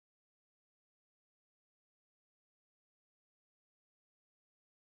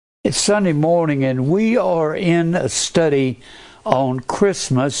It's Sunday morning, and we are in a study on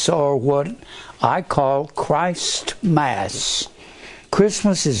Christmas, or what I call Christ Mass.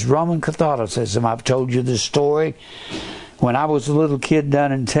 Christmas is Roman Catholicism. I've told you the story. When I was a little kid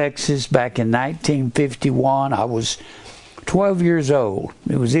down in Texas back in 1951, I was 12 years old.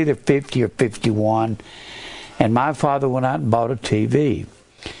 It was either 50 or 51, and my father went out and bought a TV.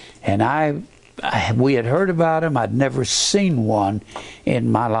 And we had heard about him. I'd never seen one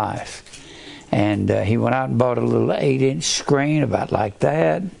in my life. And he went out and bought a little 8-inch screen about like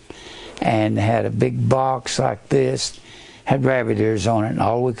that, and had a big box like this, had rabbit ears on it, and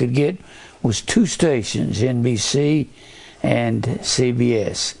all we could get was two stations, NBC and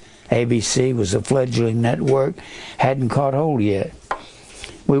CBS. ABC was a fledgling network, hadn't caught hold yet.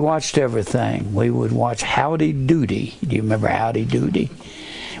 We watched everything. We would watch Howdy Doody. Do you remember Howdy Doody?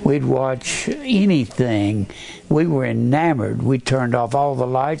 We'd watch anything. We were enamored. We turned off all the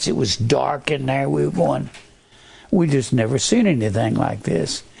lights. It was dark in there. We were going, we just never seen anything like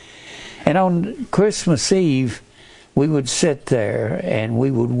this. And on Christmas Eve, we would sit there and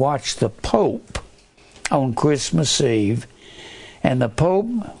we would watch the Pope on Christmas Eve. And the Pope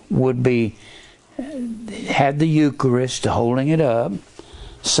would had the Eucharist, holding it up,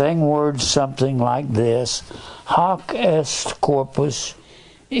 saying words something like this: Hoc est corpus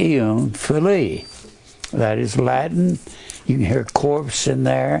eum filii. That is Latin. You can hear corpse in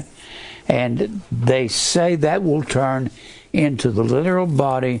there. And they say that will turn into the literal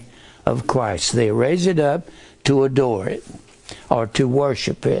body of Christ. They raise it up to adore it or to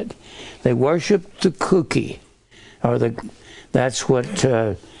worship it. They worship the cookie, or that's what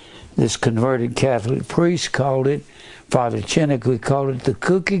this converted Catholic priest called it. Father Chinnick called it the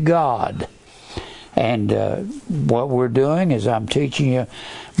cookie god. And what we're doing is I'm teaching you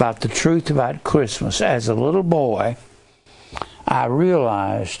about the truth about Christmas. As a little boy, I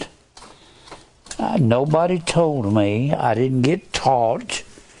realized nobody told me. I didn't get taught.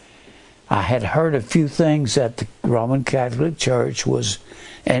 I had heard a few things that the Roman Catholic Church was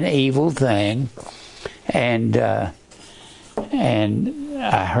an evil thing. And I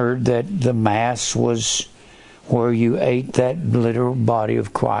heard that the Mass was where you ate that literal body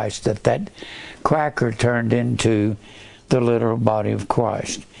of Christ, that cracker turned into the literal body of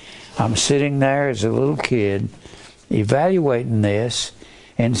Christ. I'm sitting there as a little kid evaluating this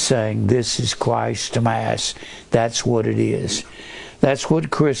and saying, this is Christ Mass. That's what it is. That's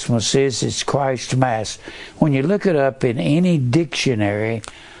what Christmas is. It's Christ Mass. When you look it up in any dictionary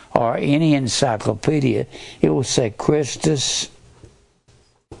or any encyclopedia, it will say Christus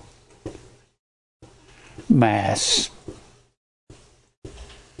Mass.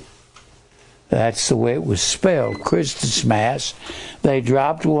 That's the way it was spelled, Christus Mass. They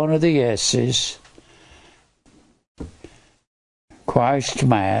dropped one of the S's. Christ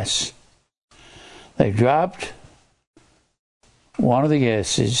Mass. They dropped one of the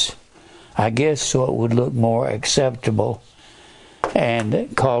S's, I guess so it would look more acceptable,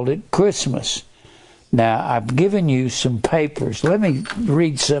 and called it Christmas. Now, I've given you some papers. Let me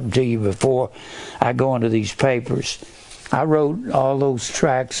read something to you before I go into these papers. I wrote all those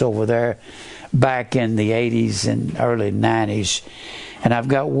tracts over there back in the 80s and early 90s. And I've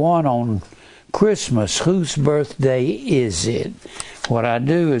got one on Christmas. Whose birthday is it? What I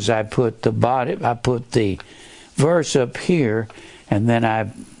do is I put the verse up here, and then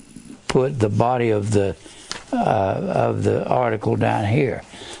I put the body of the article down here.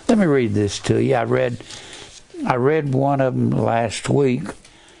 Let me read this to you. I read one of them last week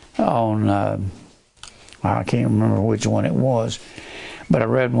on I can't remember which one it was, but I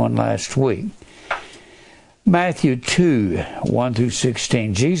read one last week. Matthew 2, 1 through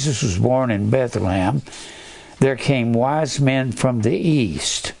 16. Jesus was born in Bethlehem. There came wise men from the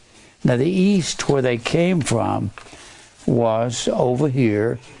east. Now the east, where they came from, was over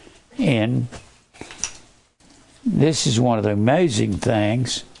here in, this is one of the amazing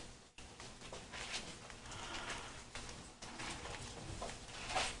things.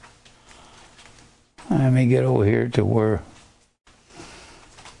 Let me get over here to where,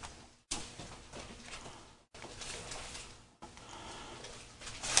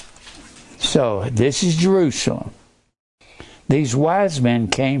 so this is Jerusalem. These wise men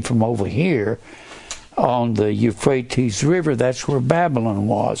came from over here on the Euphrates River. That's where Babylon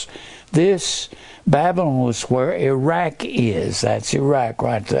was. This Babylon was where Iraq is. That's Iraq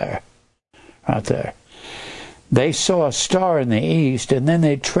right there. Right there. They saw a star in the east, and then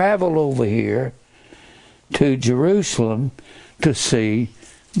they traveled over here to Jerusalem to see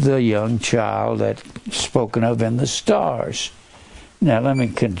the young child that's spoken of in the stars. Now let me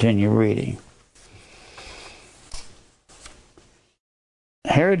continue reading.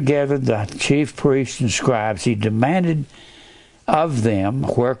 Herod gathered the chief priests and scribes. He demanded of them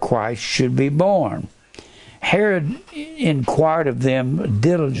where Christ should be born. Herod inquired of them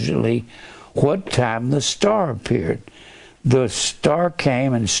diligently what time the star appeared. The star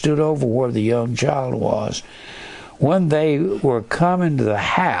came and stood over where the young child was. When they were coming to the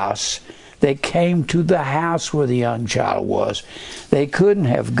house, they came to the house where the young child was. They couldn't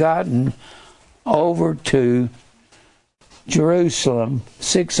have gotten over to Jerusalem,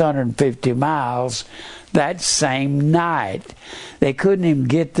 650 miles, that same night. They couldn't even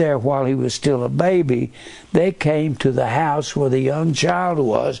get there while he was still a baby. They came to the house where the young child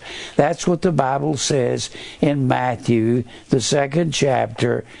was. That's what the Bible says in Matthew, the 2nd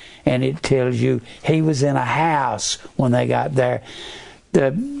chapter, and it tells you he was in a house when they got there.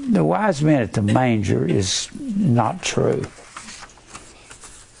 The wise men at the manger is not true.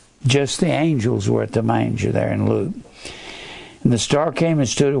 Just the angels were at the manger there in Luke. And the star came and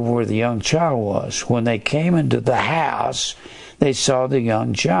stood over where the young child was. When they came into the house, they saw the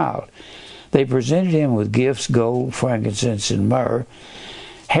young child. They presented him with gifts, gold, frankincense, and myrrh.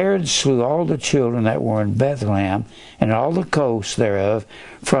 Herod slew all the children that were in Bethlehem and all the coasts thereof,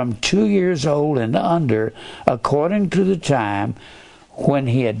 from 2 years old and under, according to the time when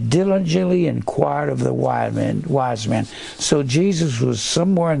he had diligently inquired of the wise men. So Jesus was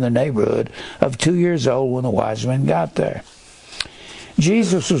somewhere in the neighborhood of 2 years old when the wise men got there.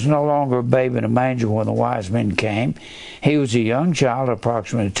 Jesus was no longer a babe in a manger when the wise men came. He was a young child,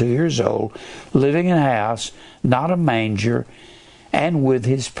 approximately 2 years old, living in a house, not a manger, and with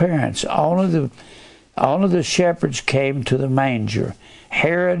his parents. All of the shepherds came to the manger.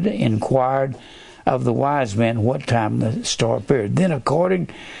 Herod inquired of the wise men what time the star appeared. Then, according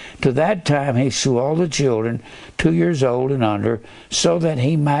to that time, he slew all the children 2 years old and under, so that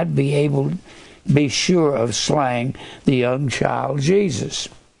he might be sure of slaying the young child Jesus.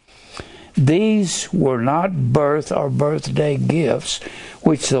 These were not birth or birthday gifts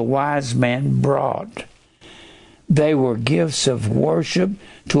which the wise men brought. They were gifts of worship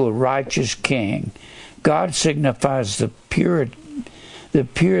to a righteous king. God signifies the purity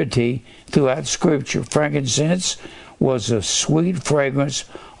throughout Scripture. Frankincense was a sweet fragrance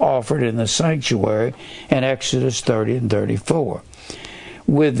offered in the sanctuary in Exodus 30 and 34.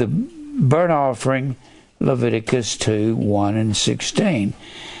 With the burnt offering, Leviticus 2, 1 and 16.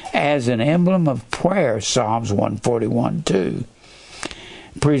 As an emblem of prayer, Psalms 141, 2.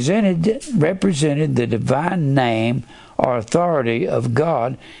 Represented the divine name or authority of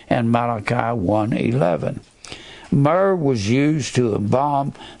God in Malachi 1:11. Myrrh was used to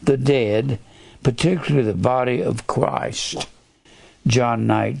embalm the dead, particularly the body of Christ, John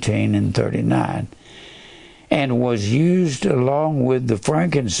 19 and 39, and was used along with the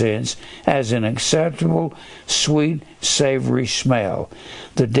frankincense as an acceptable, sweet, savory smell.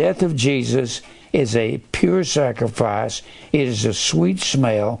 The death of Jesus is a pure sacrifice. It is a sweet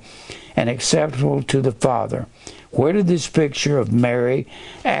smell and acceptable to the Father. Where did this picture of Mary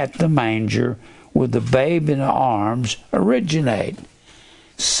at the manger with the babe in her arms originate?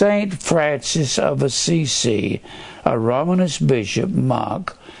 Saint Francis of Assisi, a Romanist bishop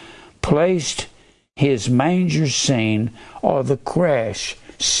monk, placed his manger scene, or the creche,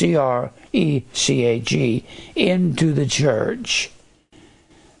 C-R-E-C-H-E, into the church.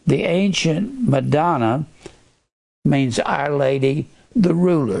 The ancient Madonna means Our Lady, the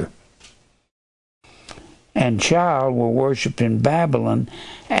ruler, and child were worshipped in Babylon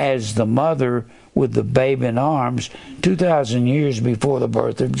as the mother with the babe in arms 2,000 years before the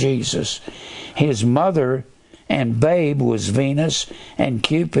birth of Jesus. His mother and babe was Venus and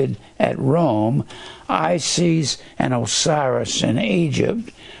Cupid at Rome, Isis and Osiris in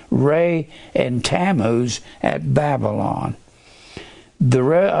Egypt, Re and Tammuz at Babylon. The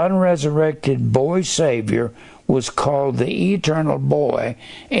unresurrected boy Savior was called the Eternal Boy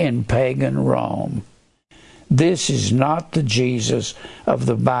in pagan Rome. This is not the Jesus of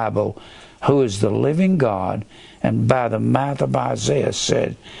the Bible, who is the living God, and by the mouth of Isaiah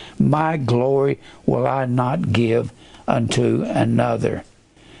said, "My glory will I not give unto another,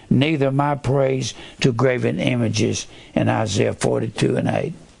 neither my praise to graven images," in Isaiah 42 and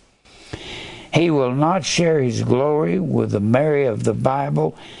 8. He will not share his glory with the Mary of the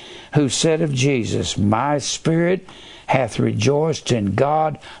Bible, who said of Jesus, "My spirit hath rejoiced in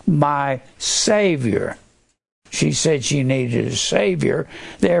God, my Savior." She said she needed a Savior,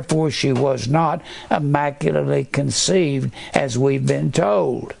 therefore she was not immaculately conceived, as we've been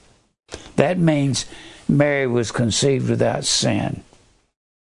told. That means Mary was conceived without sin.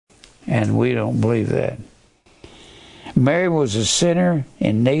 And we don't believe that. Mary was a sinner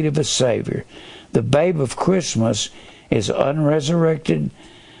in need of a Savior. The babe of Christmas is unresurrected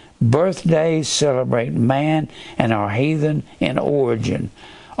Birthdays celebrate man and are heathen in origin.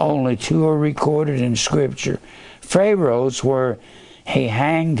 Only 2 are recorded in Scripture. Pharaoh's, where he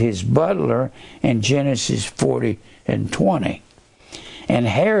hanged his butler in Genesis 40 and 20. And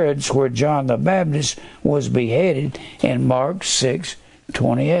Herod's, where John the Baptist was beheaded in Mark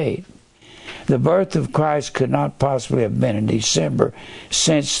 6:28. The birth of Christ could not possibly have been in December,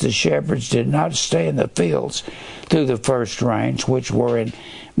 since the shepherds did not stay in the fields through the first rains, which were in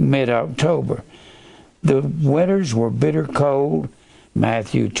mid-October. The winters were bitter cold,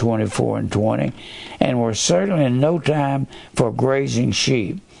 Matthew 24 and 20, and were certainly no time for grazing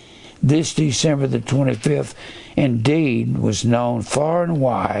sheep. This December the 25th indeed was known far and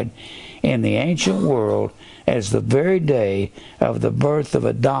wide in the ancient world as the very day of the birth of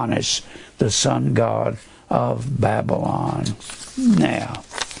Adonis, the sun god of Babylon. Now,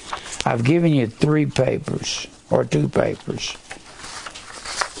 I've given you 3 papers, or 2 papers.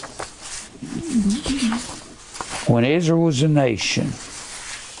 When Israel was a nation,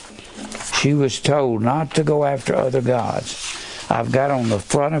 she was told not to go after other gods. I've got on the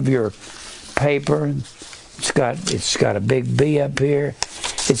front of your paper, it's got a big B up here.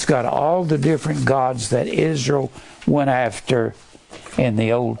 It's got all the different gods that Israel went after in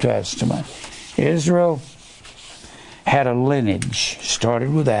the Old Testament. Israel had a lineage,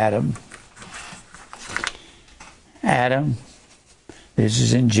 started with Adam. Adam, this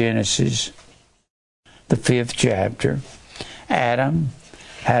is in Genesis, the 5th chapter. Adam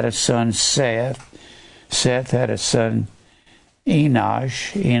had a son, Seth. Seth had a son,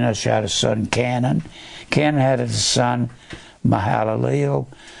 Enosh. Enosh had a son, Canaan. Canaan had a son, Mahalaleel.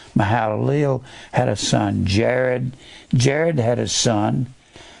 Mahalaleel had a son, Jared. Jared had a son,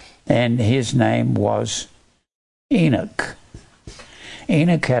 and his name was Enoch.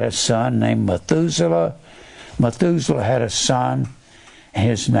 Enoch had a son named Methuselah. Methuselah had a son, and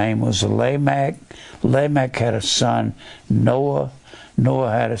his name was Lamech. Lamech had a son, Noah.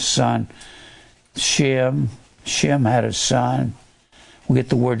 Noah had a son, Shem. Shem had a son. We get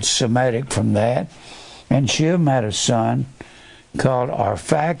the word Semitic from that. And Shem had a son called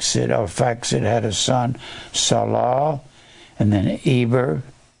Arphaxad. Arphaxad had a son, Salah, and then Eber,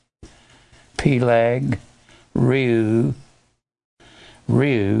 Peleg, Reu,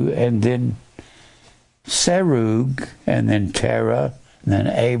 and then Serug, and then Terah, and then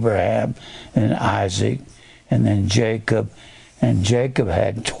Abraham, and then Isaac, and then Jacob. And Jacob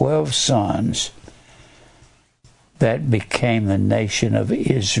had 12 sons that became the nation of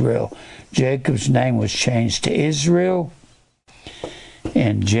Israel. Jacob's name was changed to Israel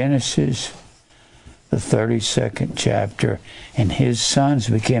in Genesis, the 32nd chapter, and his sons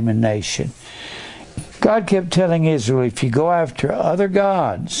became a nation. God kept telling Israel, if you go after other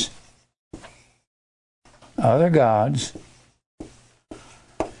gods, God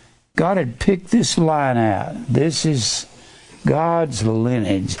had picked this line out. This is God's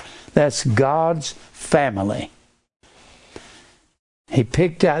lineage. That's God's family. He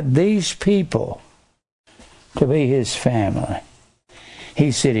picked out these people to be his family.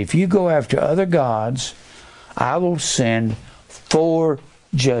 He said, if you go after other gods, I will send 4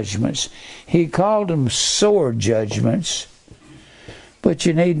 judgments. He called them sore judgments, but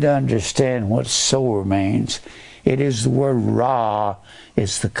you need to understand what sore means. It is the word ra.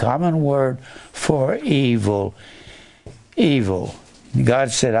 It's the common word for evil. Evil.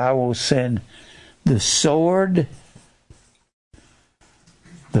 God said, I will send the sword,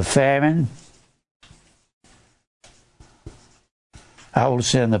 the famine. I will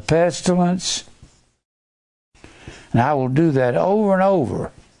send the pestilence. And I will do that over and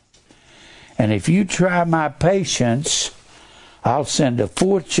over. And if you try my patience, I'll send a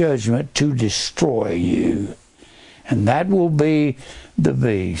 4th judgment to destroy you. And that will be the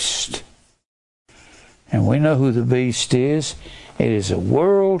beast. And we know who the beast is. It is a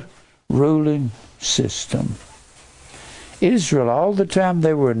world-ruling system. Israel, all the time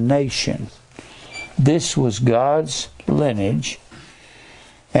they were a nation, this was God's lineage.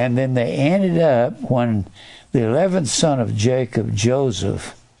 And then they ended up, when the 11th son of Jacob,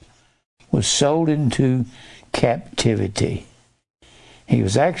 Joseph, was sold into captivity. He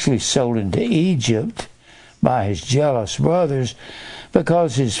was actually sold into Egypt by his jealous brothers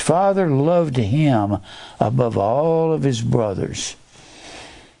because his father loved him above all of his brothers.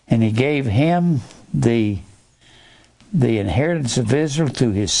 And he gave him the inheritance of Israel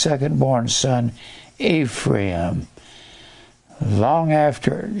through his second-born son, Ephraim. Long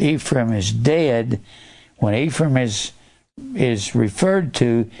after Ephraim is dead, when Ephraim is referred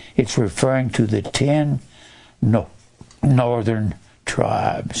to, it's referring to the 10 northern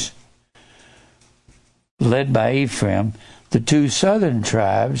tribes. Led by Ephraim, The two southern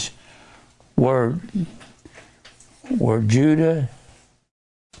tribes were Judah,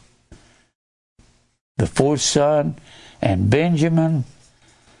 the fourth son, and Benjamin,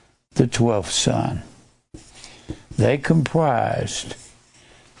 the 12th son. They comprised,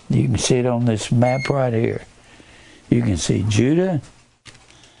 you can see it on this map right here, you can see Judah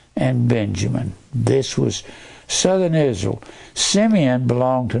and Benjamin. This was southern Israel. Simeon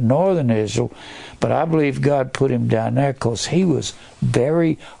belonged to northern Israel, but I believe God put him down there because he was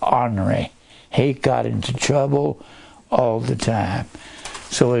very ornery. He got into trouble all the time.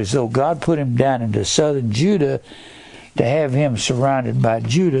 So as though God put him down into southern Judah to have him surrounded by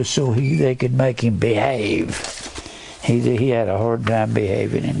Judah so they could make him behave. He had a hard time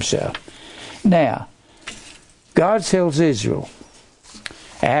behaving himself. Now, God tells Israel,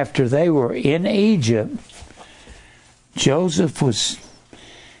 after they were in Egypt, Joseph was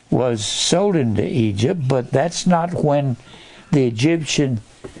sold into Egypt, but that's not when the Egyptian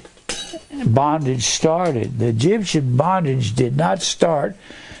bondage started. The Egyptian bondage did not start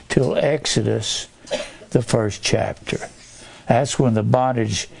till Exodus, the first chapter. That's when the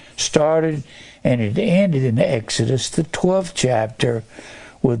bondage started, and it ended in Exodus, the 12th chapter,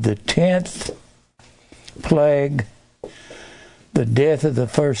 with the 10th plague, the death of the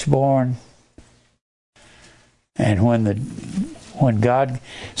firstborn. And when God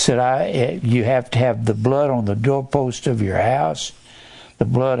said, you have to have the blood on the doorpost of your house, the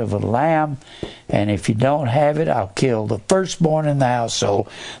blood of a lamb, and if you don't have it, I'll kill the firstborn in the household.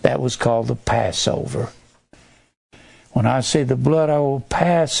 That was called the Passover. When I say the blood, I will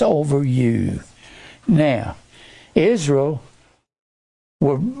pass over you. Now, Israel,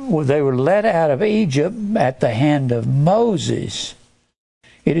 they were led out of Egypt at the hand of Moses.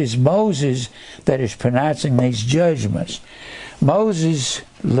 It is Moses that is pronouncing these judgments. Moses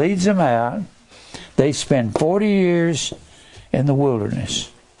leads them out. They spend 40 years in the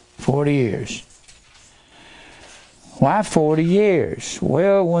wilderness. 40 years. Why 40 years?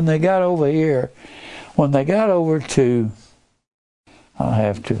 Well, when they got over here, when they got over to, I'll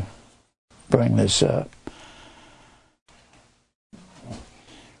have to bring this up.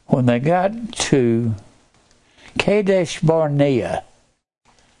 When they got to Kadesh Barnea,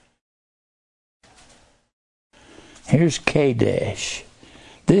 here's Kadesh.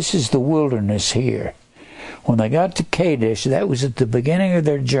 This is the wilderness here. When they got to Kadesh, that was at the beginning of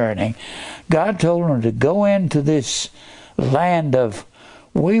their journey, God told them to go into this land of,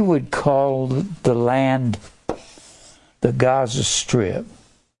 we would call the land the Gaza Strip.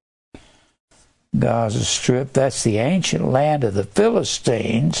 Gaza Strip, that's the ancient land of the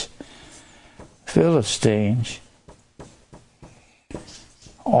Philistines,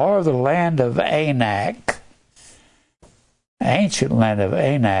 or the land of Anak, ancient land of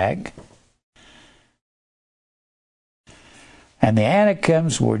Anak. And the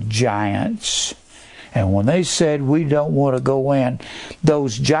Anakims were giants. And when they said, we don't want to go in,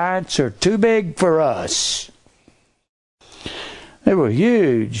 those giants are too big for us. They were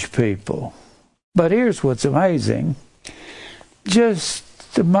huge people. But here's what's amazing.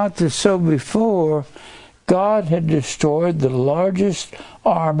 Just a month or so before, God had destroyed the largest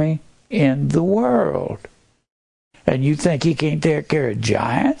army in the world. And you think he can't take care of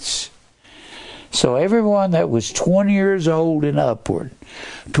giants? So everyone that was 20 years old and upward,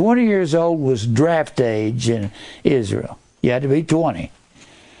 20 years old was draft age in Israel. You had to be 20.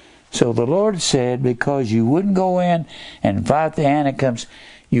 So the Lord said, because you wouldn't go in and fight the Anakims,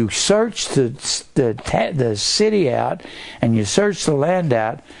 you searched the city out and you searched the land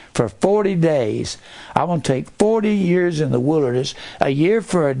out for 40 days. I'm going to take 40 years in the wilderness, a year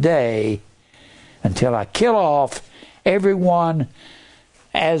for a day, until I kill off everyone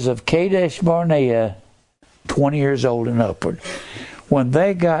as of Kadesh Barnea, 20 years old and upward. When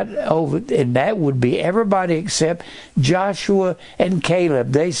they got over, and that would be everybody except Joshua and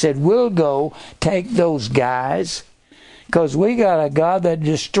Caleb, they said, we'll go take those guys, because we got a God that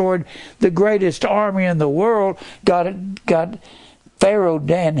destroyed the greatest army in the world, got Pharaoh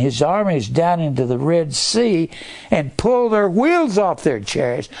and his armies down into the Red Sea and pulled their wheels off their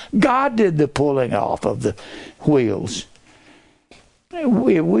chariots. God did the pulling off of the wheels.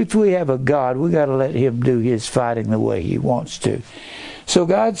 If we have a God, we got to let him do his fighting the way he wants to. So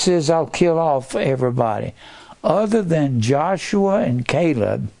God says, I'll kill off everybody. Other than Joshua and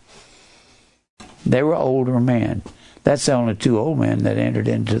Caleb, they were older men. That's the only two old men that entered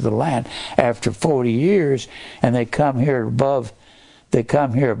into the land after 40 years, and they come here above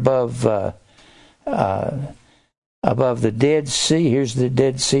above the Dead Sea. Here's the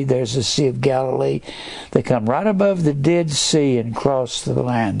Dead Sea. There's the Sea of Galilee. They come right above the Dead Sea and cross the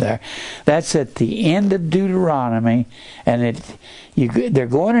land there. That's at the end of Deuteronomy, and they're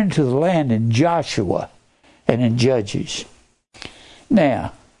going into the land in Joshua and in Judges.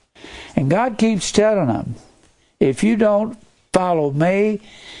 Now, and God keeps telling them, if you don't follow me,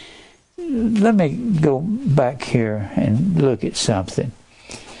 let me go back here and look at something.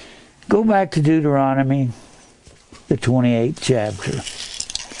 Go back to Deuteronomy, the 28th chapter.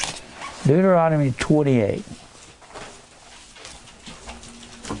 Deuteronomy 28.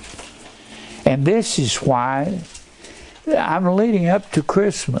 And this is why I'm leading up to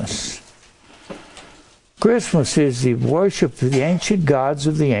Christmas. Christmas is the worship of the ancient gods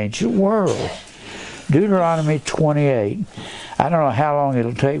of the ancient world. Deuteronomy 28. I don't know how long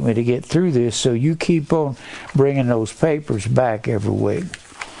it'll take me to get through this, so you keep on bringing those papers back every week,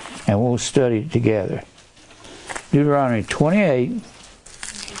 and we'll study it together. Deuteronomy 28.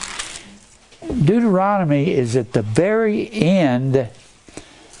 Deuteronomy is at the very end.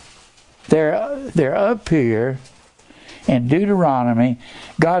 They're up here in Deuteronomy.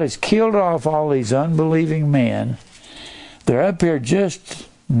 God has killed off all these unbelieving men. They're up here just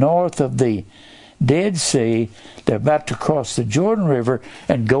north of the Dead Sea. They're about to cross the Jordan River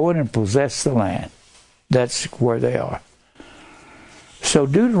and go in and possess the land. That's where they are. So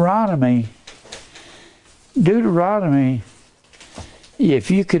Deuteronomy,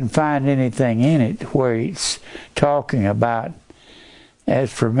 if you can find anything in it where it's talking about,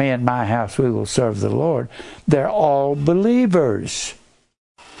 as for me and my house, we will serve the Lord, they're all believers.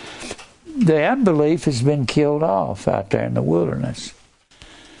 The unbelief has been killed off out there in the wilderness.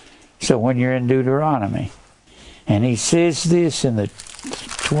 So when you're in Deuteronomy, and he says this in the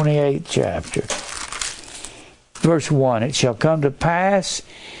 28th chapter, verse 1, it shall come to pass,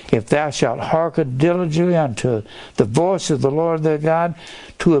 if thou shalt hearken diligently unto the voice of the Lord thy God,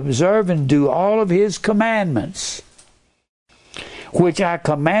 to observe and do all of his commandments, which I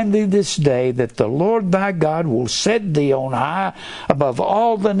command thee this day, that the Lord thy God will set thee on high above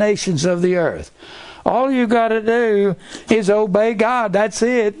all the nations of the earth. All you got to do is obey God. That's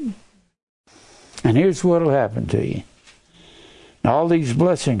it. And here's what will happen to you. All these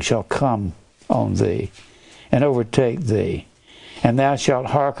blessings shall come on thee and overtake thee, and thou shalt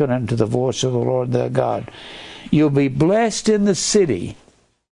hearken unto the voice of the Lord thy God. You'll be blessed in the city.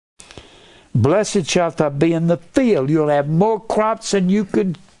 Blessed shalt thou be in the field. You'll have more crops than you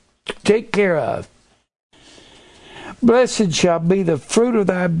could take care of. Blessed shall be the fruit of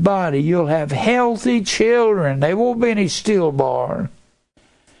thy body. You'll have healthy children. There won't be any stillborn.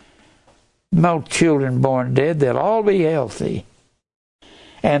 No children born dead. They'll all be healthy.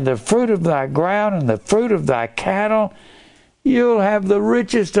 And the fruit of thy ground and the fruit of thy cattle, you'll have the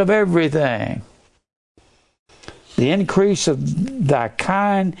richest of everything. The increase of thy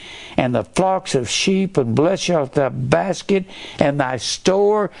kind and the flocks of sheep, and blessed shalt thy basket and thy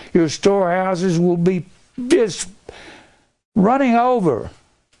store. Your storehouses will be just running over.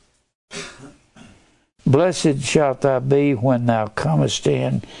 Blessed shalt thou be when thou comest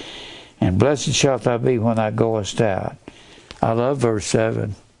in, and blessed shalt thou be when thou goest out. I love verse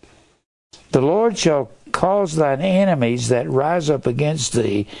 7. The Lord shall cause thine enemies that rise up against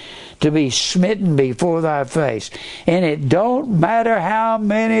thee to be smitten before thy face. And it don't matter how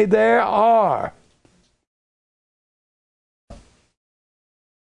many there are.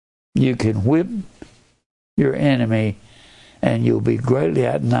 You can whip your enemy and you'll be greatly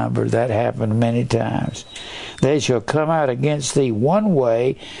outnumbered. That happened many times. They shall come out against thee one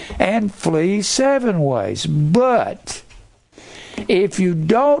way and flee 7 ways. But if you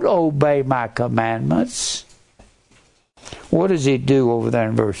don't obey my commandments, what does he do over there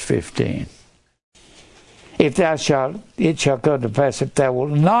in verse 15? If thou shalt, it shall come to pass, if thou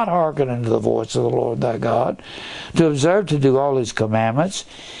wilt not hearken unto the voice of the Lord thy God, to observe to do all his commandments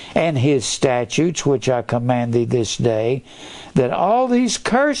and his statutes, which I command thee this day, that all these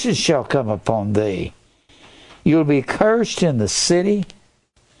curses shall come upon thee. You'll be cursed in the city.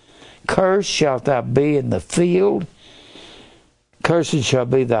 Cursed shalt thou be in the field. Cursed shall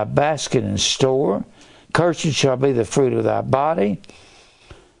be thy basket and store. Cursed shall be the fruit of thy body,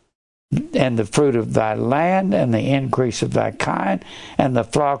 and the fruit of thy land, and the increase of thy kind, and the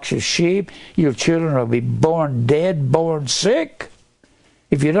flocks of sheep. Your children will be born dead, born sick.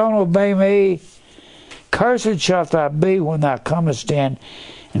 If you don't obey me, cursed shalt thou be when thou comest in,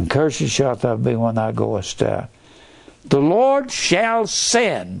 and cursed shalt thou be when thou goest out. The Lord shall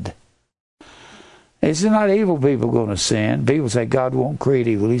send. It's not evil people going to sin. People say God won't create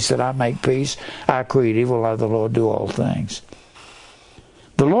evil. He said, I make peace, I create evil, I the Lord do all things.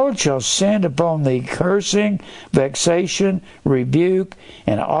 The Lord shall send upon thee cursing, vexation, rebuke,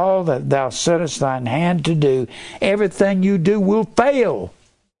 and all that thou settest thine hand to do. Everything you do will fail.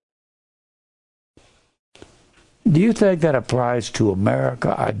 Do you think that applies to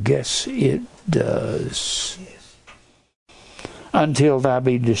America? I guess it does. Yes. Until thou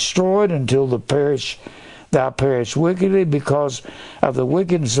be destroyed, until thou perish wickedly because of the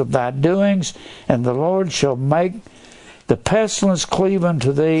wickedness of thy doings, and the Lord shall make the pestilence cleave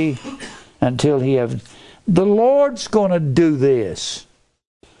unto thee until he have... The Lord's going to do this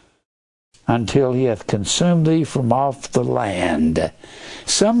until he hath consumed thee from off the land.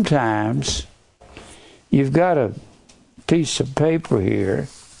 Sometimes you've got a piece of paper here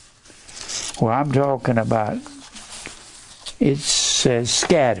where I'm talking about, it says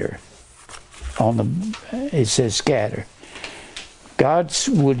scatter. It says scatter. God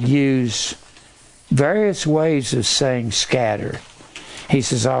would use various ways of saying scatter. He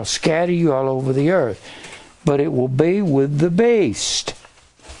says, I'll scatter you all over the earth, but it will be with the beast.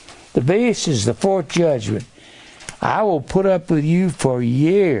 The beast is the fourth judgment. I will put up with you for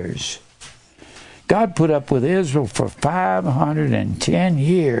years. God put up with Israel for 510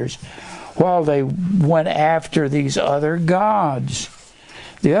 years while they went after these other gods.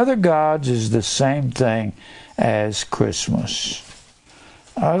 The other gods is the same thing as Christmas.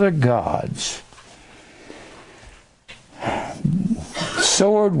 Other gods.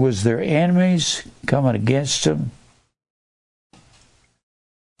 Sword was their enemies coming against them.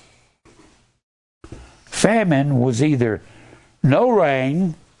 Famine was either no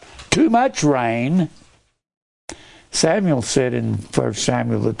rain, too much rain. Samuel said in 1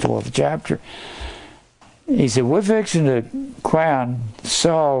 Samuel the 12th chapter, he said, we're fixing to crown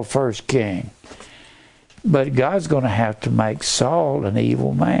Saul first king. But God's going to have to make Saul an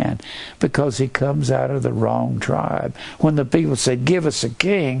evil man because he comes out of the wrong tribe. When the people said, give us a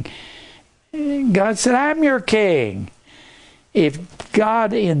king, God said, I'm your king. If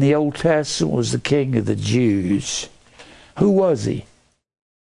God in the Old Testament was the king of the Jews, who was he?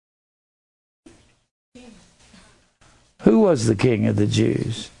 Who was the king of the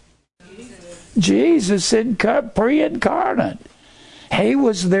Jews? Jesus, pre-incarnate. He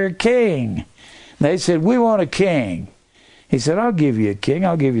was their king. They said, we want a king. He said, I'll give you a king.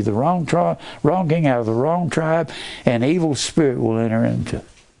 I'll give you the wrong king out of the wrong tribe, and evil spirit will enter into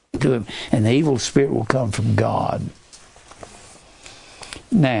him, and the evil spirit will come from God.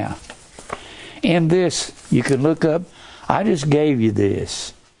 Now, in this, you can look up, I just gave you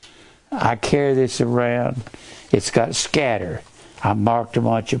this. I carry this around. It's got scatter. I marked a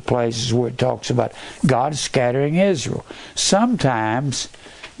bunch of places where it talks about God scattering Israel. Sometimes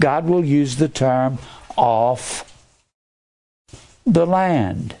God will use the term off the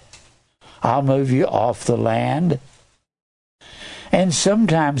land. I'll move you off the land. And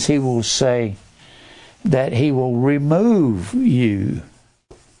sometimes he will say that he will remove you.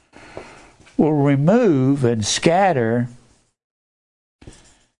 Will remove and scatter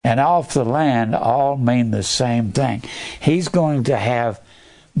and off the land all mean the same thing. He's going to have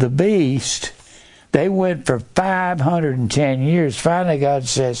the beast. They went for 510 years. Finally, God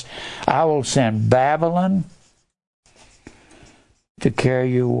says, I will send Babylon to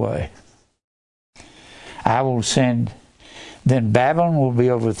carry you away. I will send, then Babylon will be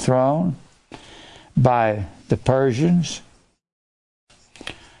overthrown by the Persians.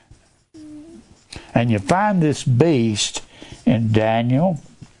 And you find this beast in Daniel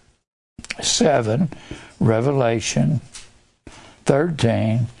 7, Revelation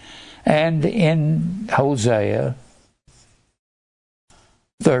 13, and in Hosea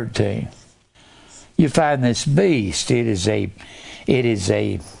 13. You find this beast. It is a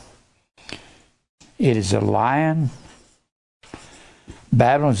lion.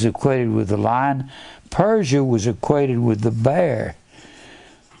 Babylon is equated with the lion. Persia was equated with the bear.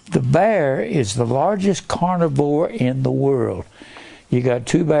 The bear is the largest carnivore in the world. You got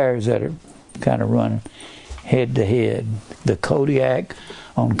two bears that are kind of running head to head. The Kodiak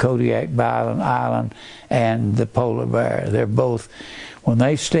on Kodiak Island and the polar bear. They're both, when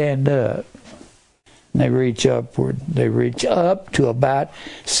they stand up, they reach upward. They reach up to about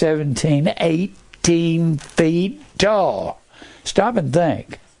 17, 18 feet tall. Stop and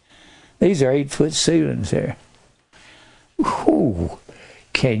think. These are 8-foot ceilings here. Whew.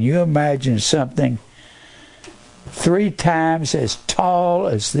 Can you imagine something 3 times as tall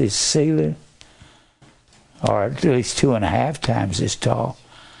as this ceiling? Or at least 2.5 times as tall,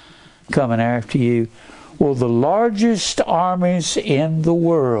 coming after you. Well, the largest armies in the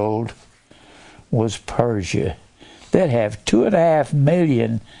world was Persia. They'd have 2.5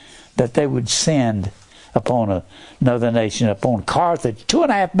 million that they would send upon another nation, upon Carthage.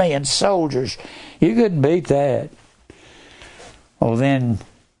 2.5 million soldiers. You couldn't beat that. Well, then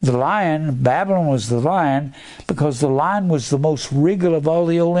the lion, Babylon was the lion, because the lion was the most regal of all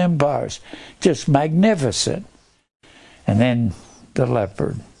the old empires. Just magnificent. And then the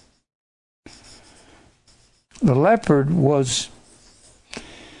leopard. The leopard was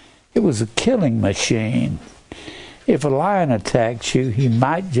a killing machine. If a lion attacks you, he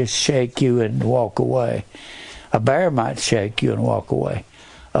might just shake you and walk away. A bear might shake you and walk away.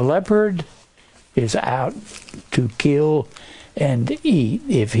 A leopard is out to kill and eat.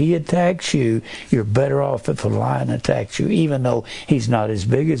 If he attacks you, you're better off if a lion attacks you, even though he's not as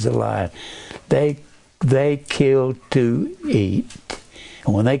big as a lion. They kill to eat.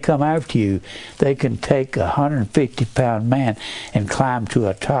 And when they come after you, they can take a 150-pound man and climb to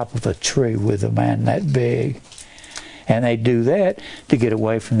the top of a tree with a man that big. And they do that to get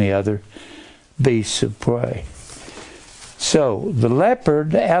away from the other beasts of prey. So the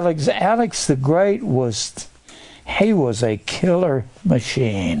leopard, Alex the Great, was a killer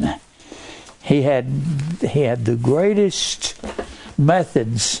machine. He had the greatest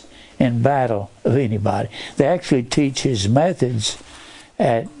methods in battle of anybody. They actually teach his methods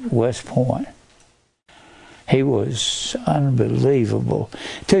at West Point. He was unbelievable.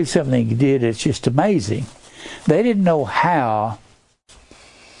 I'll tell you something he did that's just amazing. They didn't know how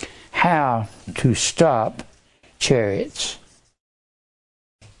to stop chariots.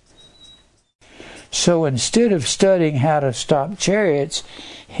 So instead of studying how to stop chariots,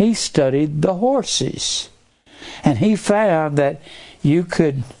 he studied the horses. And he found that you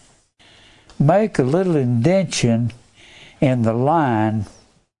could make a little indention in the line,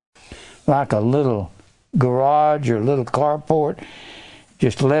 like a little garage or a little carport.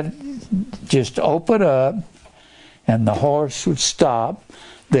 Just open up, and the horse would stop.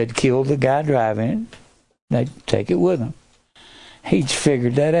 They'd kill the guy driving it. They'd take it with them. He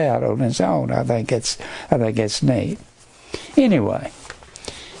figured that out on his own. I think it's neat. Anyway,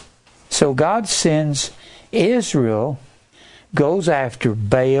 so God sends Israel, goes after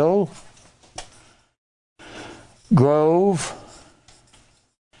Baal, Grove.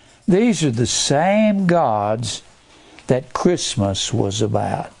 These are the same gods that Christmas was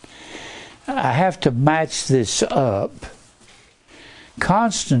about. I have to match this up.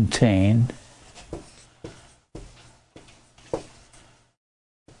 Constantine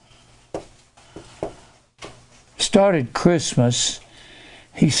started Christmas.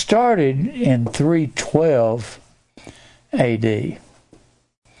 He started in 312 A.D.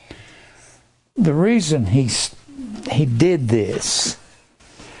 The reason he did this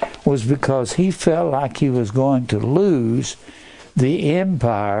was because he felt like he was going to lose the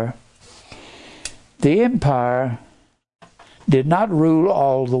empire. The empire did not rule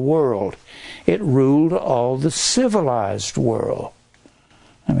all the world. It ruled all the civilized world.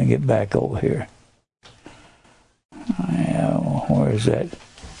 Let me get back over here. Where is that?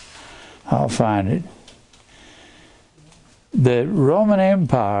 I'll find it. The Roman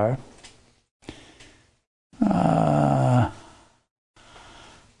Empire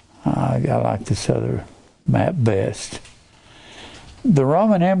I like this other map best. The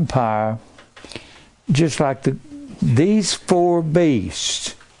Roman Empire, just like these four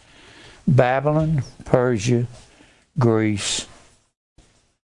beasts, Babylon, Persia, Greece,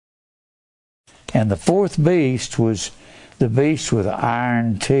 and the fourth beast was the beast with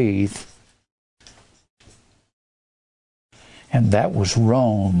iron teeth, and that was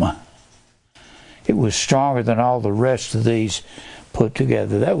Rome. It was stronger than all the rest of these put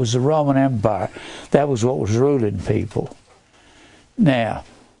together. That was the Roman Empire. That was what was ruling people. Now,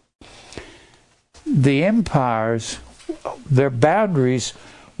 the empires, their boundaries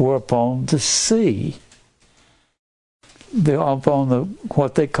were upon the sea. They're upon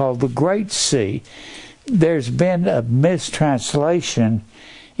what they call the Great Sea. There's been a mistranslation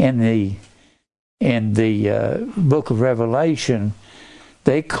in the book of Revelation.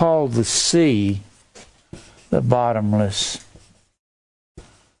 They call the sea the bottomless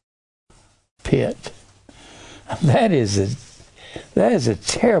pit. That is a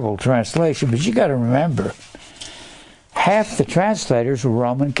terrible translation, but you got to remember, half the translators were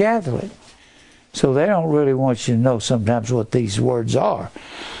Roman Catholic, so they don't really want you to know sometimes what these words are.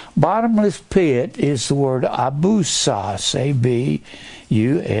 Bottomless pit is the word abussos, A-B-U-S-S-O-S.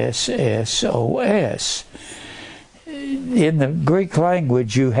 In the Greek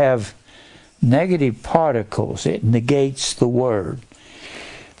language, you have negative particles. It negates the word.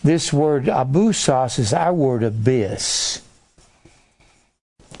 This word abussos is our word abyss.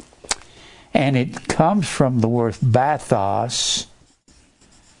 And it comes from the word bathos,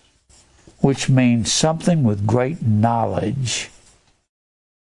 which means something with great knowledge.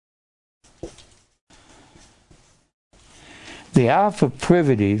 The alpha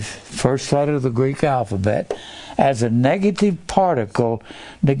privative, first letter of the Greek alphabet, as a negative particle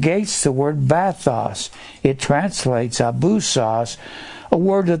negates the word bathos. It translates abusos, a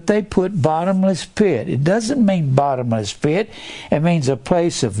word that they put bottomless pit. It doesn't mean bottomless pit. It means a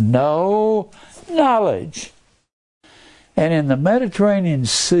place of no knowledge. And in the Mediterranean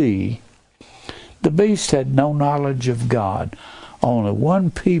Sea, the beast had no knowledge of God. Only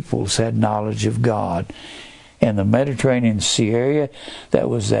one people's had knowledge of God. In the Mediterranean Sea area, that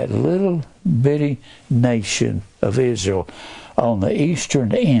was that little bitty nation of Israel on the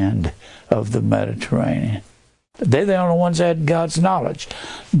eastern end of the Mediterranean. They're the only ones that had God's knowledge.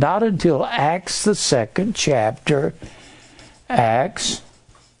 Not until Acts, the second chapter, Acts,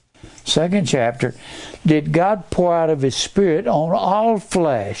 second chapter, did God pour out of His Spirit on all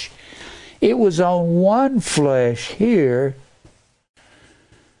flesh. It was on one flesh here.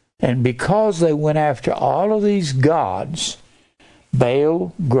 And because they went after all of these gods,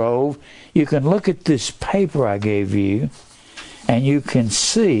 Baal, Grove, you can look at this paper I gave you, and you can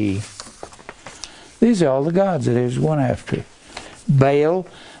see these are all the gods that they went after. Baal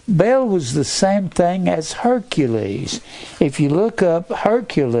was the same thing as Hercules. If you look up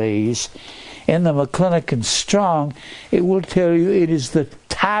Hercules in the McClintock Strong, it will tell you it is the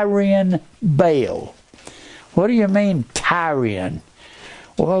Tyrian Baal. What do you mean Tyrian?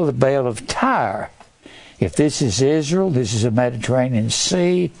 Well, the Baal of Tyre. If this is Israel, this is the Mediterranean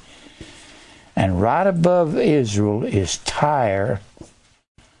Sea, and right above Israel is Tyre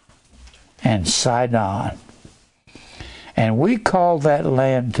and Sidon. And we call that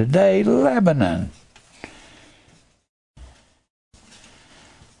land today Lebanon.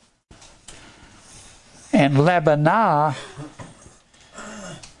 And Lebanon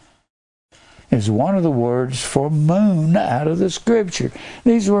is one of the words for moon out of the Scripture.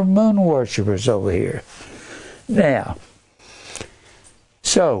 These were moon worshippers over here. Now,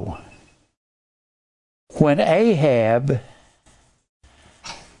 so, when Ahab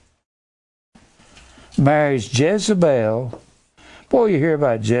marries Jezebel, boy, you hear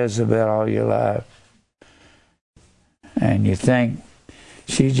about Jezebel all your life, and you think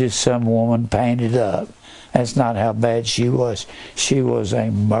she's just some woman painted up. That's not how bad she was. She was a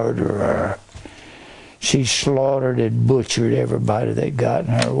murderer. She slaughtered and butchered everybody that got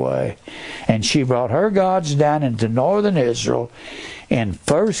in her way. And she brought her gods down into northern Israel in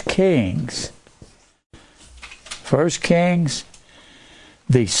 1 Kings. 1 Kings,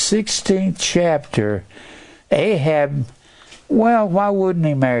 the 16th chapter. Ahab, well, why wouldn't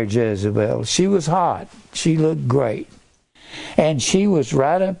he marry Jezebel? She was hot. She looked great. And she was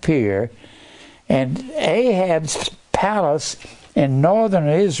right up here. And Ahab's palace in northern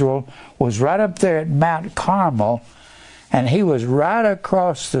Israel was right up there at Mount Carmel, and he was right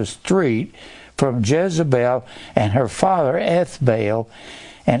across the street from Jezebel and her father Ethbaal.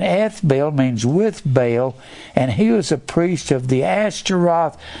 And Ethbaal means with Baal, and he was a priest of the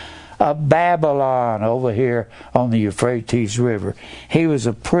Ashtaroth of Babylon over here on the Euphrates River. He was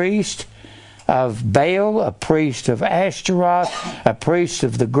a priest of Baal, a priest of Ashtaroth, a priest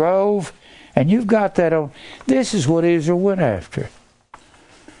of the Grove. And you've got that on. This is what Israel went after.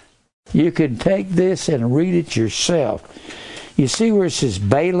 You can take this and read it yourself. You see where it says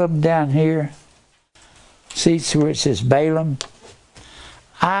Balaam down here? See where it says Balaam?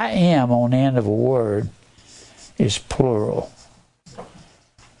 I am on the end of a word is plural.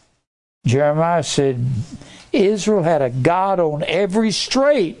 Jeremiah said Israel had a god on every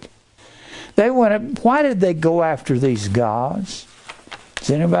street. Why did they go after these gods? Does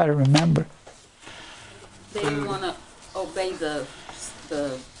anybody remember? They didn't want to obey the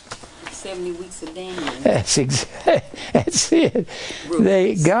 70 weeks of Daniel. That's it.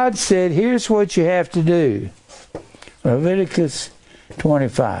 God said, here's what you have to do. Leviticus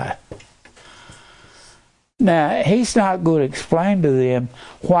 25. Now, he's not going to explain to them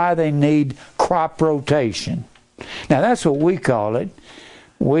why they need crop rotation. Now, that's what we call it.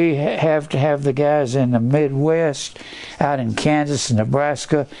 We have to have the guys in the Midwest, out in Kansas and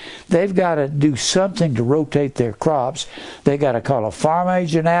Nebraska, they've got to do something to rotate their crops. They've got to call a farm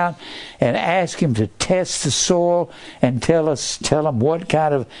agent out and ask him to test the soil and tell them what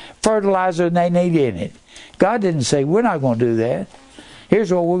kind of fertilizer they need in it. God didn't say, we're not going to do that.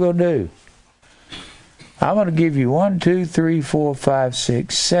 Here's what we're going to do. I'm going to give you 1, 2, 3, 4, 5,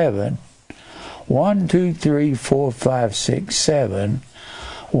 6, 7. 1, 2, 3, 4, 5, 6, 7.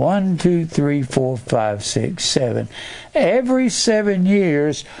 1, 2, 3, 4, 5, 6, 7. Every 7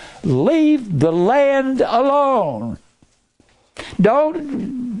 years, leave the land alone.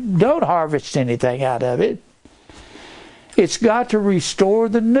 Don't don't harvest anything out of it. It's got to restore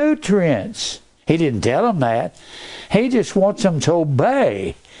the nutrients. He didn't tell them that. He just wants them to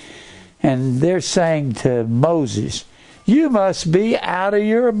obey. And they're saying to Moses, you must be out of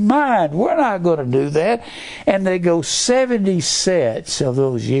your mind. We're not going to do that. And they go 70 sets of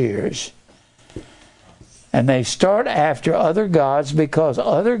those years. And they start after other gods because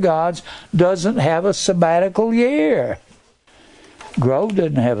other gods doesn't have a sabbatical year. Grove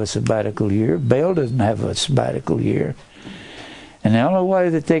doesn't have a sabbatical year. Baal doesn't have a sabbatical year. And the only way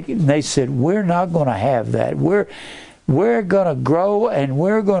that they said, we're not going to have that. We're going to grow and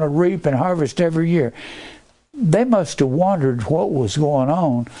we're going to reap and harvest every year. They must have wondered what was going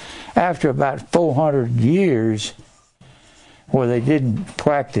on after about 400 years where they didn't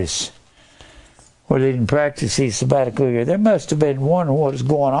practice these sabbatical year. There must have been wondering what was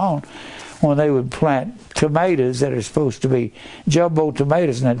going on when they would plant tomatoes that are supposed to be jumbo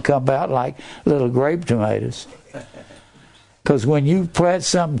tomatoes and they'd come out like little grape tomatoes. Because when you plant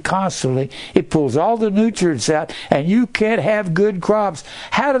something constantly, it pulls all the nutrients out, and you can't have good crops.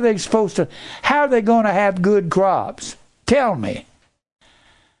 How are they going to have good crops? Tell me.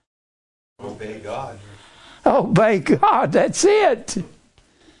 Obey God. Obey God, that's it.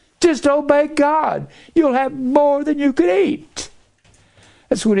 Just obey God. You'll have more than you could eat.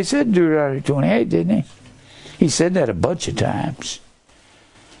 That's what he said in Deuteronomy 28, didn't he? He said that a bunch of times.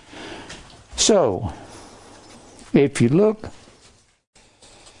 So, if you look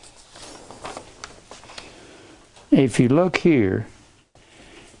here,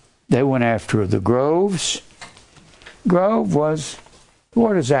 they went after the groves. Grove was,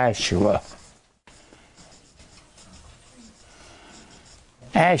 what is Asherah?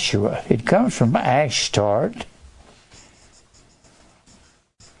 Asherah. It comes from Ashtart.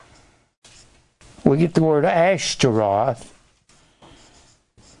 We get the word Ashtaroth.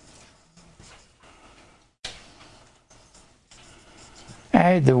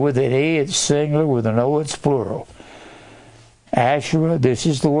 With an E, it's singular. With an O, it's plural. Asherah, this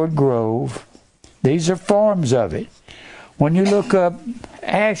is the word grove. These are forms of it. When you look up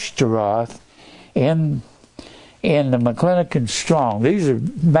Ashtaroth in the McClintock Strong, these are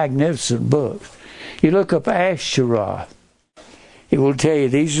magnificent books. You look up Ashtaroth, it will tell you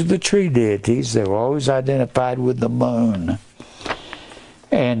these are the tree deities. They were always identified with the moon.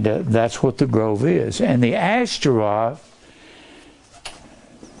 And that's what the grove is. And the Ashtaroth,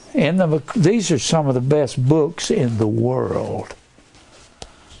 these are some of the best books in the world.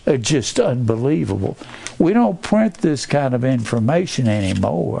 They're just unbelievable. We don't print this kind of information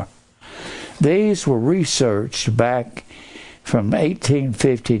anymore. These were researched back from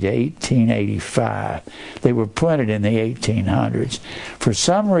 1850 to 1885. They were printed in the 1800s. For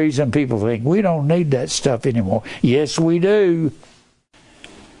some reason, people think we don't need that stuff anymore. Yes, we do.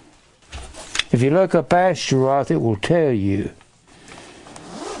 If you look up Ashtaroth, it will tell you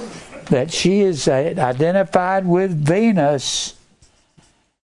that she is identified with Venus.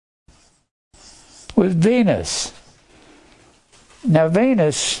 With Venus. Now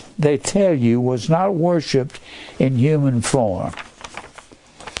Venus, they tell you, was not worshipped in human form.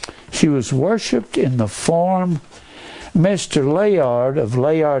 She was worshipped in the form, Mr. Layard of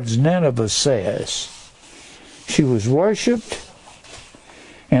Layard's Nineveh says, she was worshipped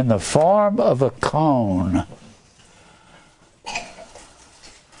in the form of a cone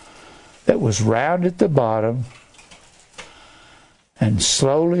that was round at the bottom and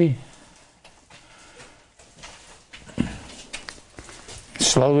slowly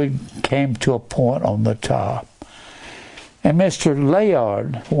came to a point on the top. And Mr.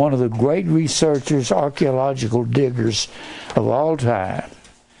 Layard, one of the great researchers, archaeological diggers of all time,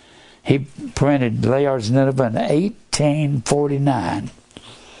 he printed Layard's Nineveh in 1849.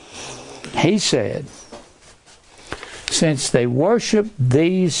 He said, since they worship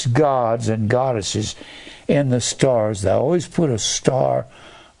these gods and goddesses in the stars, they always put a star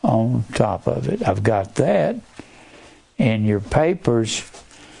on top of it. I've got that in your papers,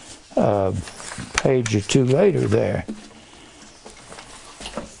 page or two later there.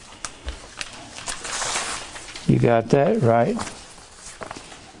 You got that right?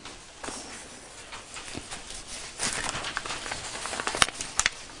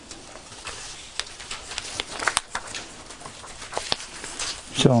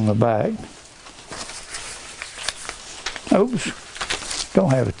 It's on the back. Oops, don't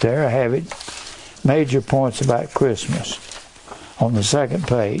have it there. I have it. Major points about Christmas on the second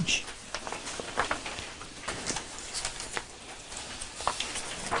page.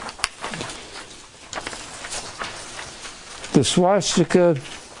 The swastika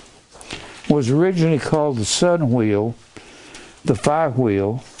was originally called the sun wheel, the fire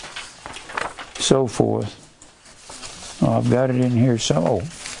wheel, so forth. Oh, I've got it in here. So,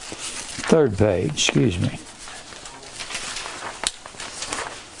 third page, excuse me.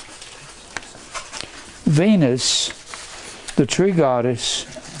 Venus, the tree goddess,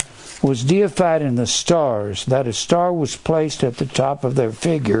 was deified in the stars. That a star was placed at the top of their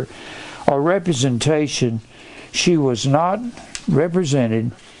figure or representation. She was not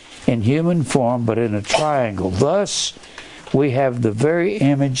represented in human form, but in a triangle. Thus, we have the very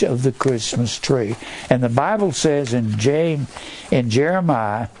image of the Christmas tree. And the Bible says in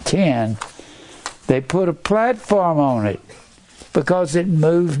Jeremiah 10, they put a platform on it because it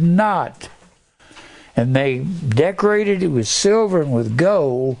moved not. And they decorated it with silver and with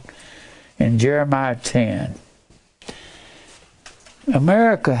gold in Jeremiah 10.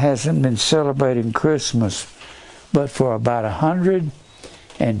 America hasn't been celebrating Christmas but for about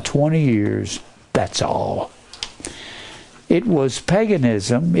 120 years, that's all. It was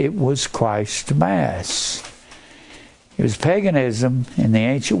paganism, it was Christ Mass. It was paganism in the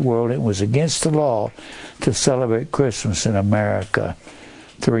ancient world. It was against the law to celebrate Christmas in America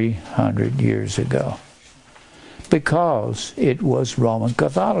 300 years ago, because it was Roman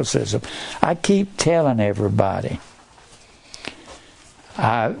Catholicism. I keep telling everybody,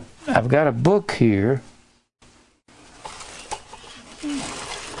 I've got a book here.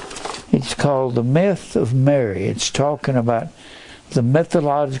 It's called The Myth of Mary. It's talking about the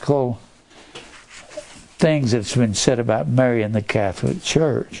mythological things that's been said about Mary in the Catholic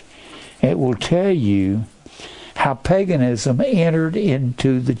Church. It will tell you how paganism entered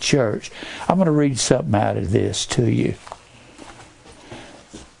into the church. I'm going to read something out of this to you.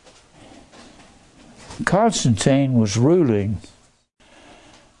 Constantine was ruling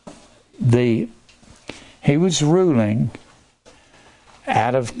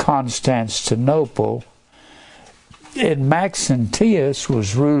out of Constantinople, and Maxentius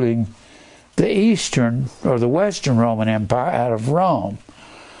was ruling the eastern or the western Roman Empire out of Rome.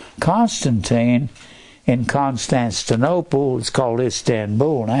 Constantine in Constantinople, it's called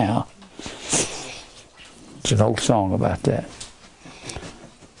Istanbul now. It's an old song about that.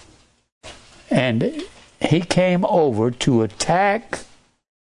 And he came over to attack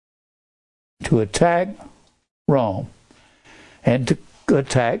Rome and to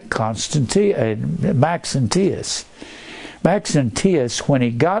attack Maxentius. Maxentius, when he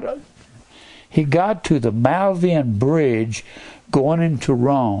got to the Malvian Bridge going into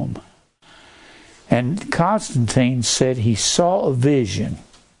Rome, and Constantine said he saw a vision.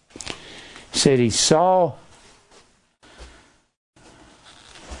 Said he saw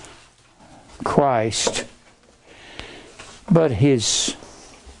Christ, but his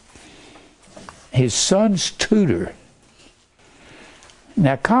son's tutor.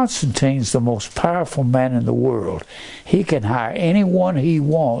 Now, Constantine's the most powerful man in the world. He can hire anyone he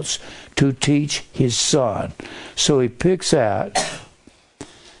wants to teach his son. So he picks out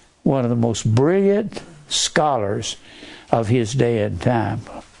one of the most brilliant scholars of his day and time,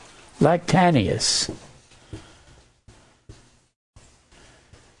 Lactantius.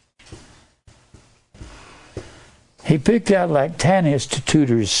 He picked out Lactantius to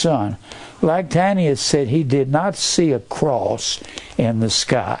tutor his son. Lactantius said he did not see a cross in the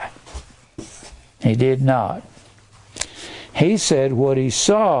sky. He did not. He said what he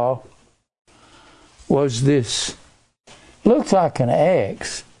saw was this, looked like an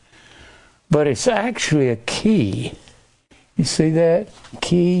X, but it's actually a key. You see that?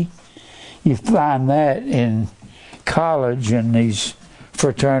 Key. You find that in college and these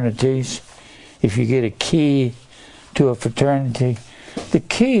fraternities. If you get a key to a fraternity, the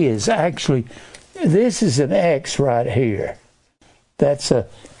key is actually, this is an X right here. That's a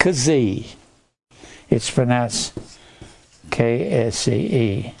Kazee. It's pronounced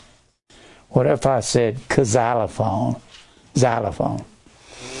K-S-E-E. What if I said xylophone? Xylophone.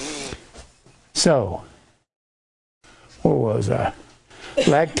 So, where was I?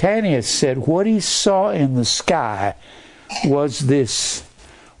 Lactantius said what he saw in the sky was this,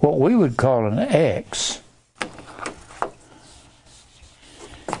 what we would call an X.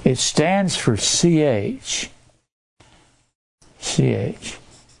 It stands for CH. CH.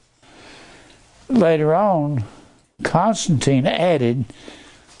 Later on, Constantine added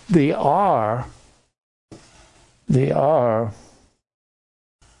the R,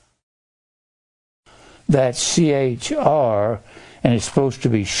 that's CHR, and it's supposed to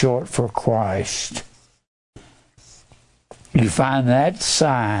be short for Christ. You find that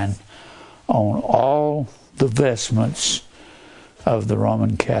sign on all the vestments of the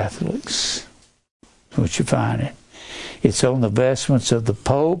Roman Catholics. What you find it. It's on the vestments of the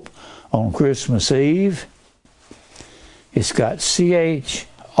Pope on Christmas Eve. It's got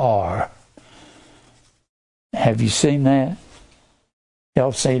CHR Have you seen that?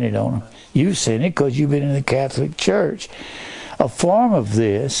 Y'all seen it on them? You've seen it because you've been in the Catholic Church. A form of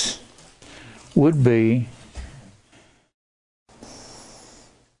this would be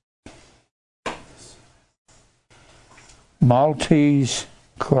Maltese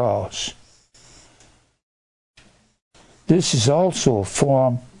cross. This is also a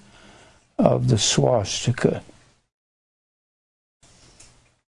form of the swastika.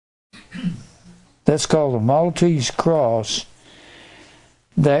 That's called the Maltese cross.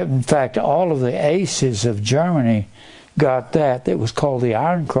 That, in fact, all of the aces of Germany got that. That was called the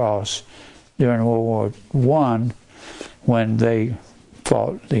Iron Cross during World War I when they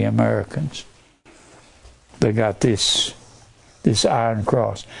fought the Americans. They got this Iron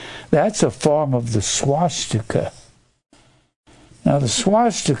Cross. That's a form of the swastika. Now, the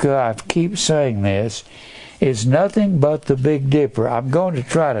swastika, I keep saying this, is nothing but the Big Dipper. I'm going to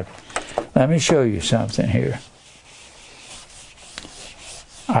try to, let me show you something here.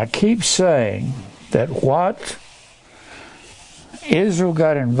 I keep saying that what Israel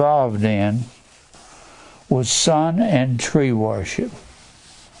got involved in was sun and tree worship.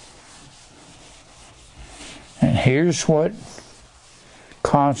 And here's what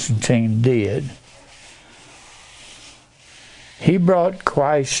Constantine did. He brought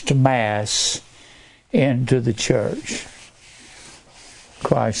Christ Mass into the church.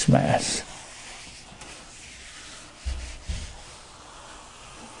 Christ Mass.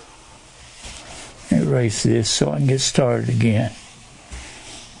 Erase this so I can get started again.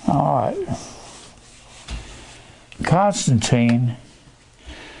 All right. Constantine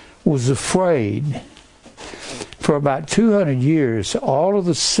was afraid. For about 200 years, all of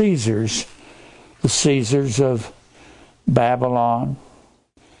the Caesars of Babylon,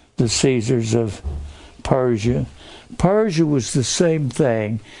 the Caesars of Persia. Persia was the same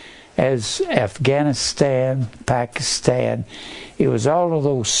thing as Afghanistan, Pakistan. It was all of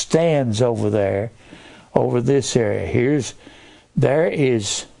those stands over there, over this area. There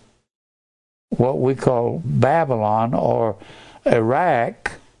is what we call Babylon or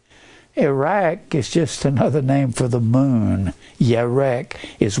Iraq. Iraq is just another name for the moon. Yarek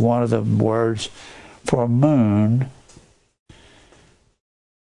is one of the words for moon.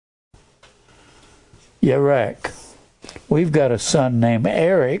 Yarek. We've got a son named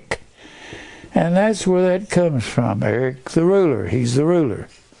Eric, and that's where that comes from. Eric the ruler. He's the ruler.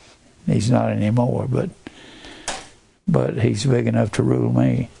 He's not anymore, but he's big enough to rule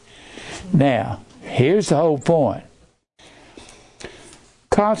me. Now, here's the whole point.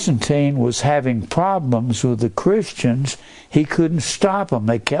 Constantine was having problems with the Christians. He couldn't stop them.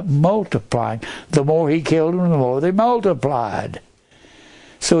 They kept multiplying. The more he killed them, the more they multiplied.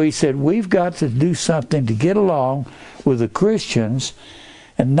 So he said, we've got to do something to get along with the Christians.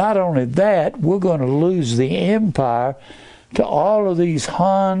 And not only that, we're going to lose the empire to all of these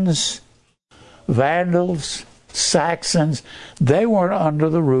Huns, Vandals, Saxons. They weren't under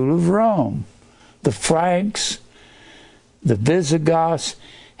the rule of Rome. The Franks, the Visigoths.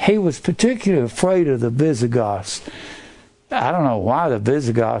 He was particularly afraid of the Visigoths. I don't know why the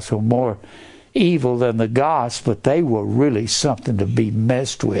Visigoths were more evil than the Goths, but they were really something to be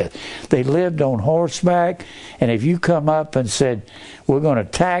messed with. They lived on horseback, and if you come up and said, we're going to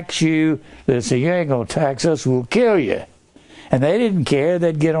tax you, they'd say, you ain't going to tax us, we'll kill you. And they didn't care.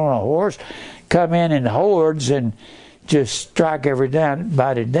 They'd get on a horse, come in hordes, and just strike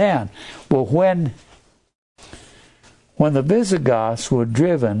everybody down. Well, when the Visigoths were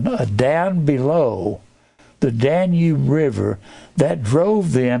driven down below the Danube River, that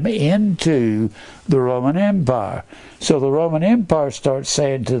drove them into the Roman Empire. So the Roman Empire starts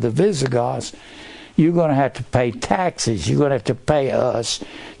saying to the Visigoths, you're going to have to pay taxes. You're going to have to pay us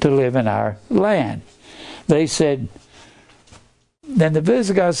to live in our land. They said, then the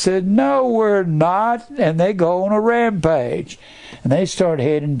Visigoths said, no, we're not. And they go on a rampage. And they start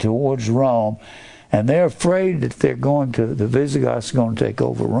heading towards Rome. And they're afraid that the Visigoths are going to take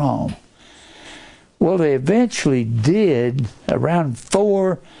over Rome. Well, they eventually did around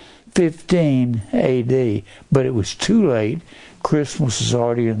 415 AD, but it was too late. Christmas was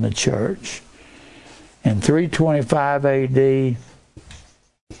already in the church. In 325 AD,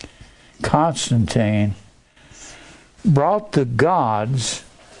 Constantine brought the gods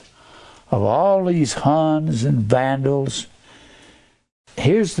of all these Huns and Vandals.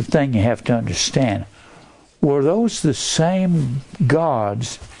 Here's the thing you have to understand. Were those the same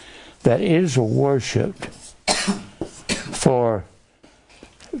gods that Israel worshipped for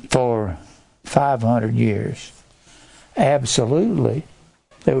 500 years? Absolutely.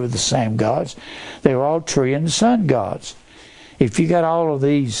 They were the same gods. They were all tree and sun gods. If you got all of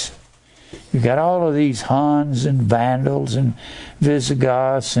these You got all of these Huns and Vandals and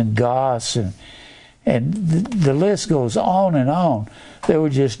Visigoths and Goths, and the list goes on and on. There were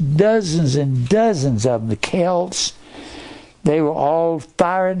just dozens and dozens of them. The Celts, they were all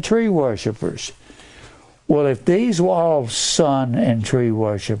fire and tree worshippers. Well, if these were all sun and tree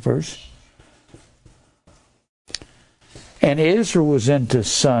worshippers, and Israel was into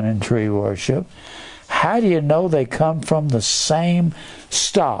sun and tree worship, how do you know they come from the same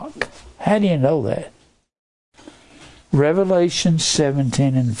stock? How do you know that? Revelation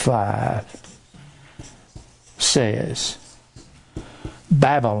 17:5 says,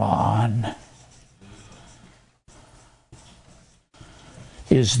 Babylon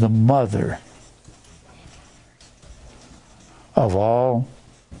is the mother of all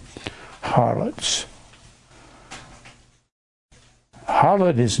harlots.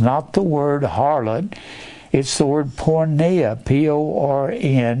 Harlot is not the word harlot. It's the word porneia,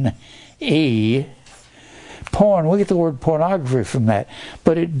 P-O-R-N-E. Porn, we get the word pornography from that.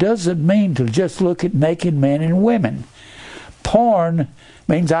 But it doesn't mean to just look at naked men and women. Porn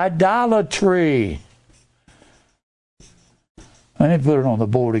means idolatry. Let me put it on the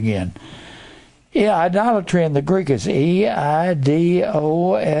board again. Yeah, idolatry in the Greek is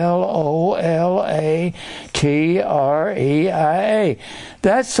E-I-D-O-L-O-L-A-T-R-E-I-A.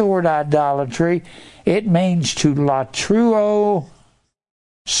 That's the word idolatry. It means to latruo,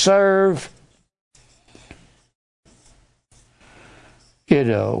 serve,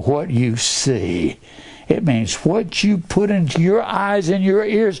 what you see. It means what you put into your eyes and your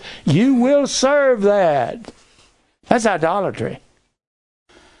ears, you will serve that. That's idolatry.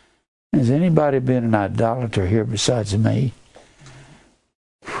 Has anybody been an idolater here besides me?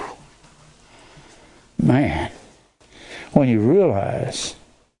 Whew. Man, when you realize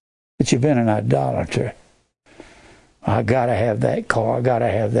that you've been an idolater, I gotta have that car, I gotta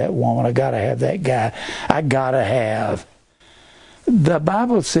have that woman, I gotta have that guy, I gotta have. The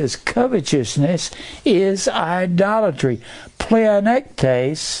Bible says covetousness is idolatry.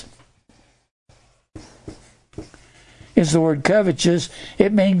 Pleonectes is the word covetous.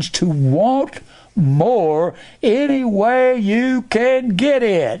 It means to want more any way you can get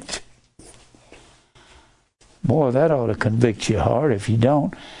it. Boy, that ought to convict your heart. If you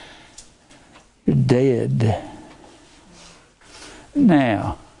don't, you're dead.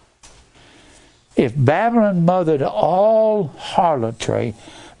 Now, if Babylon mothered all harlotry,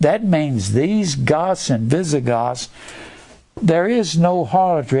 that means these Goths and Visigoths, there is no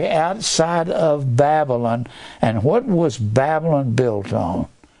harlotry outside of Babylon. And what was Babylon built on?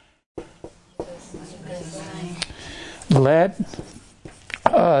 Let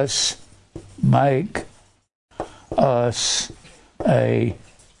us make us a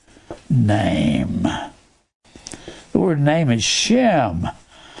name. The word name is Shem.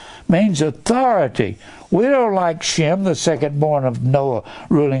 Means authority. We don't like Shem, the second born of Noah,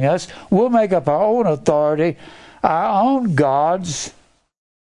 ruling us. We'll make up our own authority, our own gods.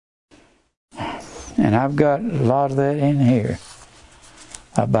 And I've got a lot of that in here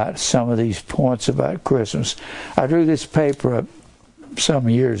about some of these points about Christmas. I drew this paper up some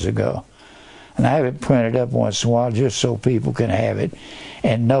years ago, and I have it printed up once in a while just so people can have it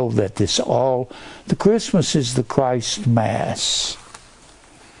and know that the Christmas is the Christ Mass.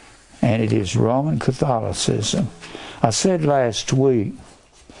 And it is Roman Catholicism. I said last week,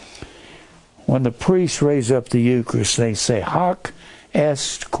 when the priests raise up the Eucharist, they say, Hoc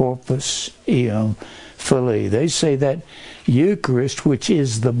est corpus eum filii. They say that Eucharist, which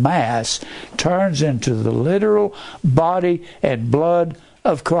is the Mass, turns into the literal body and blood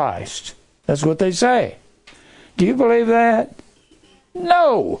of Christ. That's what they say. Do you believe that?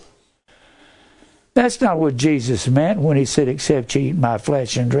 No. That's not what Jesus meant when he said, except you eat my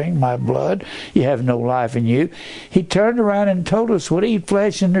flesh and drink my blood, you have no life in you. He turned around and told us what eat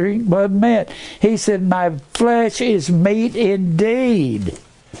flesh and drink blood meant. He said, my flesh is meat indeed,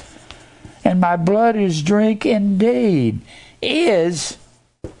 and my blood is drink indeed. Is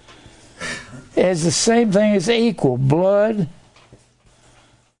the same thing as equal. Blood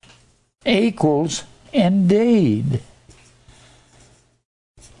equals indeed.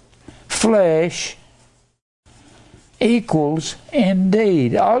 Flesh equals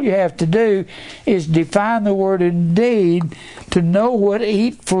indeed. All you have to do is define the word indeed to know what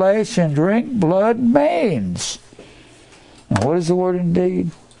eat flesh and drink blood means. And what is the word indeed?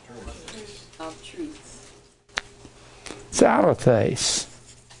 Of truth. It's aletheis.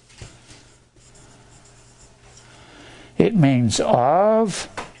 It means of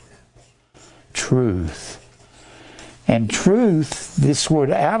truth. And truth, this word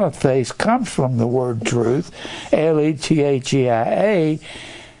aletheis, comes from the word truth, L-E-T-H-E-I-A,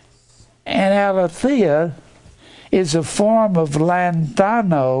 And aletheia is a form of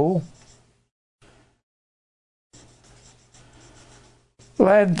lanthano.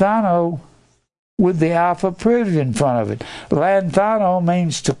 Lanthano with the alpha printed in front of it. Lanthano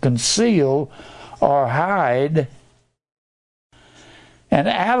means to conceal or hide. And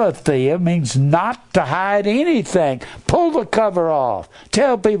aletheia means not to hide anything. Pull the cover off.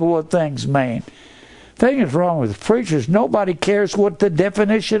 Tell people what things mean. The thing is wrong with preachers. Nobody cares what the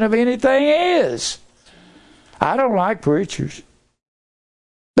definition of anything is. I don't like preachers.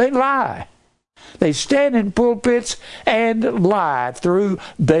 They lie. They stand in pulpits and lie through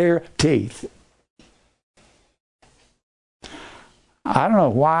their teeth. I don't know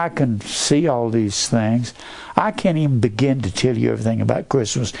why I can see all these things. I can't even begin to tell you everything about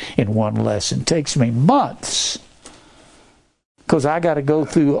Christmas in one lesson. It takes me months. Because I got to go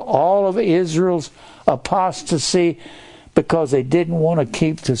through all of Israel's apostasy because they didn't want to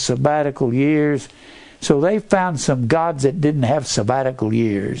keep the sabbatical years. So they found some gods that didn't have sabbatical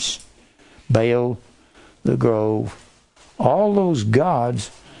years. Baal, the Grove, all those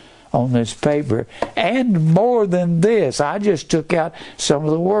gods on this paper. And more than this, I just took out some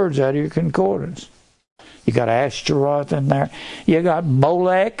of the words out of your concordance. You got Ashtaroth in there. You got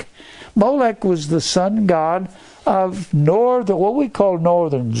Molech. Molech was the sun god of what we call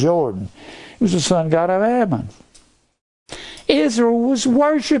northern Jordan. He was the sun god of Ammon. Israel was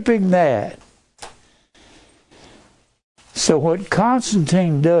worshiping that. So what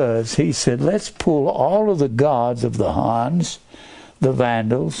Constantine does, he said, let's pull all of the gods of the Huns, the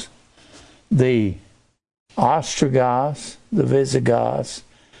Vandals, the Ostrogoths, the Visigoths,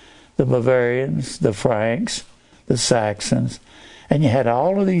 the Bavarians, the Franks, the Saxons, and you had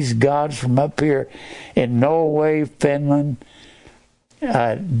all of these gods from up here in Norway, Finland,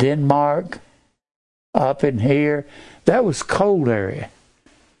 Denmark, up in here. That was cold area.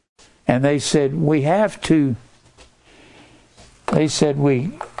 And they said, we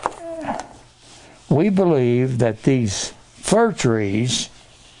believe that these fir trees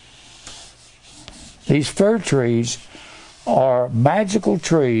are magical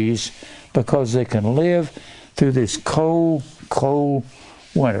trees because they can live through this cold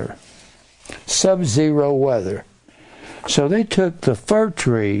winter, sub-zero weather. So they took the fir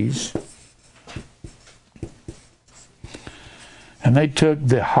trees and they took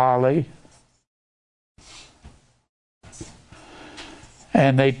the holly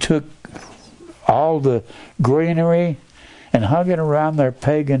and they took all the greenery and hung it around their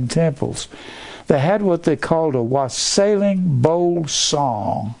pagan temples. They had what they called a wassailing bowl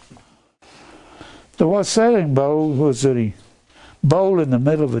song. The wassailing bowl was a bowl in the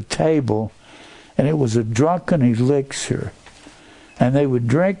middle of a table, and it was a drunken elixir. And they would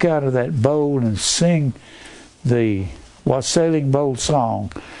drink out of that bowl and sing the wassailing bowl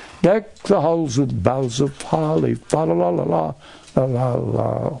song. Deck the halls with boughs of holly, fa la la la la. La, la,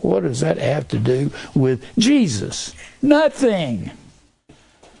 la. What does that have to do with Jesus? Nothing.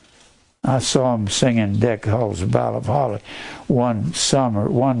 I saw him singing Deck the Halls of Bough of Holly one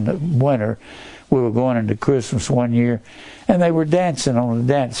winter. We were going into Christmas one year, and they were dancing on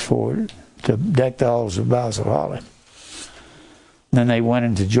the dance floor to Deck the Halls of Boughs of Holly. Then they went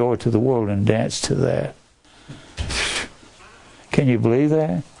into Joy to the World and danced to that. Can you believe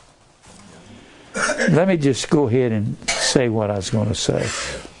that? Let me just go ahead and say what I was going to say.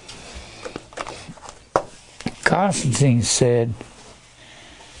 Constantine said,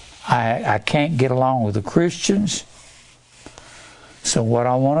 I can't get along with the Christians, so what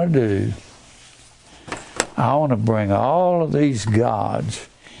I want to do, I want to bring all of these gods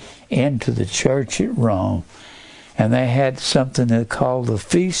into the church at Rome. And they had something they called the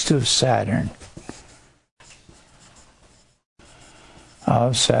Feast of Saturn.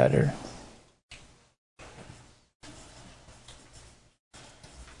 Of Saturn.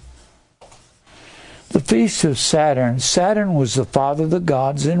 The Feast of Saturn. Saturn was the father of the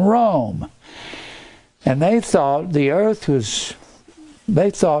gods in Rome. And they thought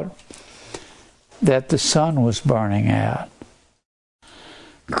that the sun was burning out.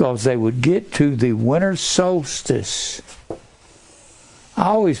 Because they would get to the winter solstice. I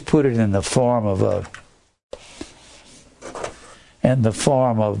always put it in the form of a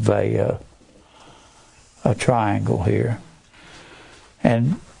triangle here.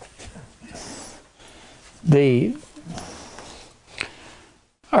 And the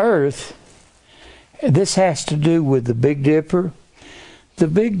earth, this has to do with the Big Dipper. The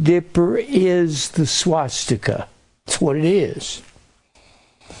Big Dipper is the swastika. That's what it is.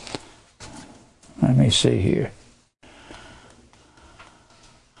 Let me see here.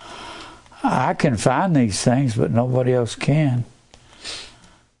 I can find these things, but nobody else can.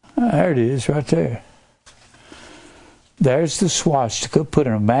 There it is, right there. There's the swastika. Put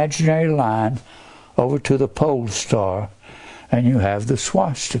an imaginary line over to the pole star, and you have the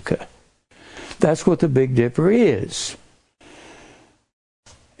swastika. That's what the Big Dipper is.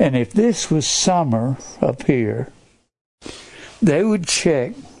 And if this was summer up here, they would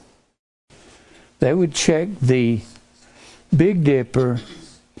check the Big Dipper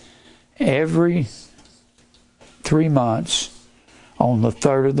every 3 months on the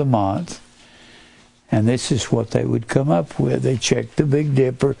 3rd of the month. And this is what they would come up with. They checked the Big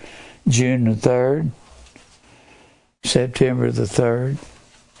Dipper June the 3rd, September the 3rd.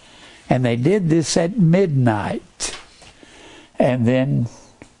 And they did this at midnight. And then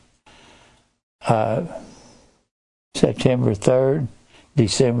September 3rd,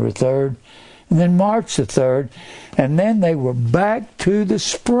 December 3rd, and then March the 3rd. And then they were back to the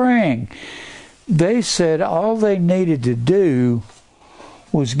spring. They said all they needed to do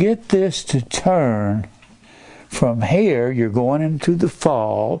was get this to turn from here. You're going into the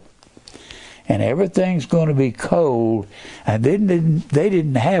fall, and everything's going to be cold. And they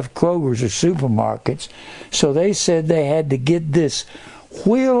didn't have Kroger's or supermarkets, so they said they had to get this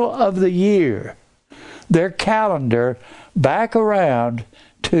wheel of the year, their calendar, back around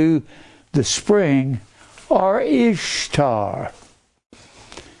to the spring, or Ishtar.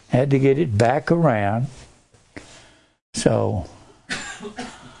 Had to get it back around. So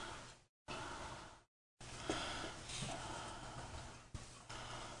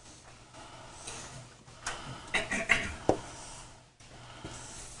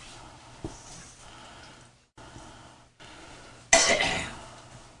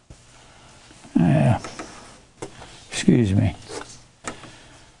excuse me.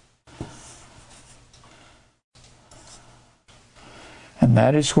 And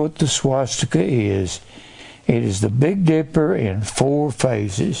that is what the swastika is. It is the Big Dipper in 4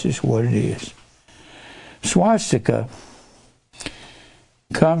 phases, is what it is. Swastika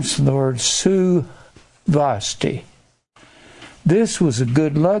comes from the word Swasti. This was a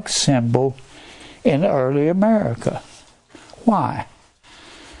good luck symbol in early America. Why?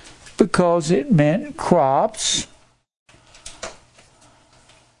 Because it meant crops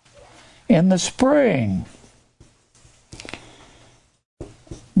in the spring.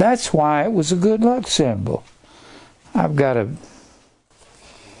 That's why it was a good luck symbol. I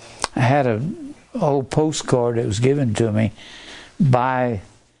had an old postcard that was given to me by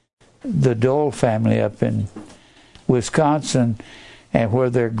the Dole family up in Wisconsin, and where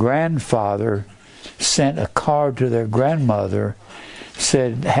their grandfather sent a card to their grandmother,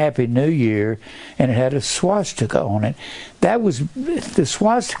 said Happy New Year, and it had a swastika on it. The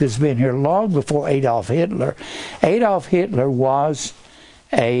swastika's been here long before Adolf Hitler. Adolf Hitler was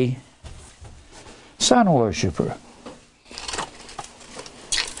a sun worshiper.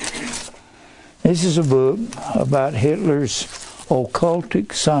 This is a book about Hitler's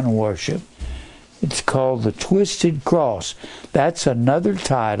occultic sun worship. It's called The Twisted Cross. That's another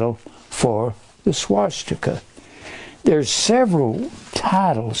title for the swastika. There's several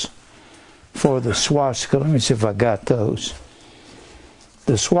titles for the swastika. Let me see if I got those.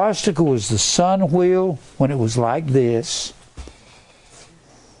 The swastika was the sun wheel when it was like this.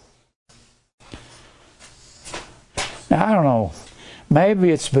 Now, I don't know. Maybe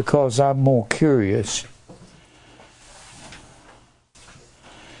it's because I'm more curious.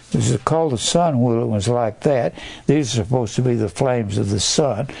 This is called the sun wheel. It was like that. These are supposed to be the flames of the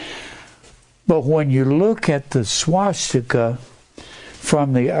sun. But when you look at the swastika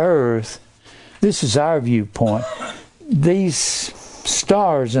from the earth, this is our viewpoint. These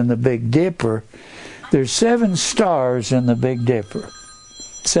stars in the Big Dipper, there's 7 stars in the Big Dipper.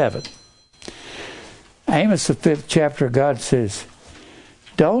 7. Amos, the 5th chapter, God says,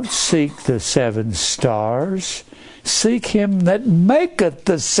 don't seek the 7 stars. Seek him that maketh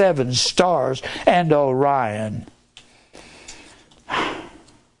the 7 stars and Orion.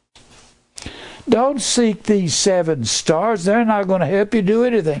 Don't seek these 7 stars. They're not going to help you do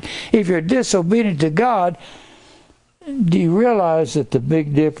anything. If you're disobedient to God, do you realize that the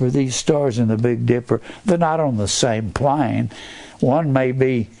Big Dipper, these stars in the Big Dipper, they're not on the same plane. One may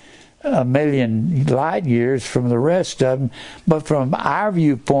be 1,000,000 light years from the rest of them, but from our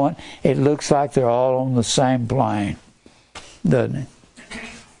viewpoint, it looks like they're all on the same plane, doesn't it?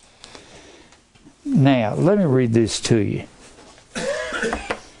 Now, let me read this to you.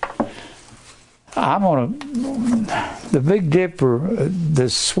 The Big Dipper, the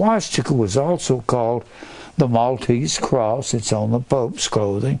swastika was also called the Maltese cross. It's on the Pope's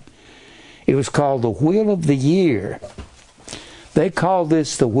clothing. It was called the Wheel of the Year. They call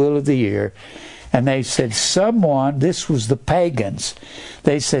this the Wheel of the Year. And they said someone, this was the pagans,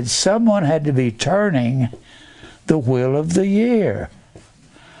 they said someone had to be turning the wheel of the year.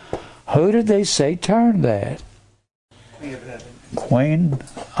 Who did they say turned that? Queen of Heaven. Queen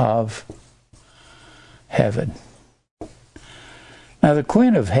of Heaven. Now the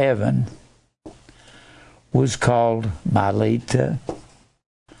Queen of Heaven was called Mylitta,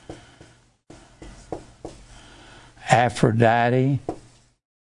 Aphrodite,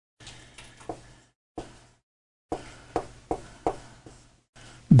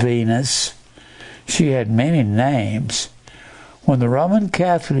 Venus. She had many names. When the Roman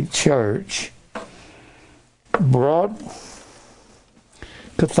Catholic Church brought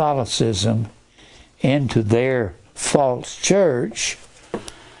Catholicism into their false church,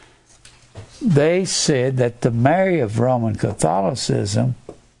 they said that the Mary of Roman Catholicism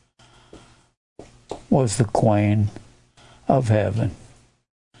was the Queen of Heaven.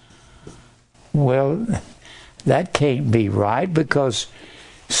 Well, that can't be right, because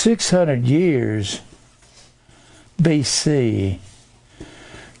 600 years BC,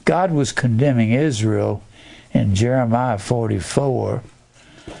 God was condemning Israel in Jeremiah 44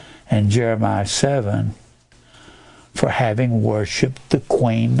 and Jeremiah 7 for having worshipped the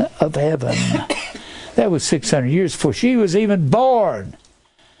Queen of Heaven. That was 600 years before she was even born.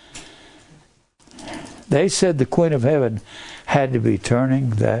 They said the Queen of Heaven had to be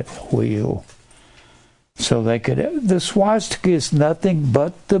turning that wheel so they could. The swastika is nothing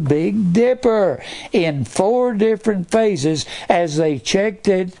but the Big Dipper in 4 different phases as they checked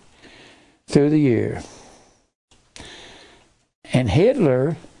it through the year. And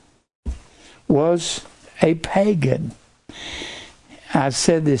Hitler was a pagan. I've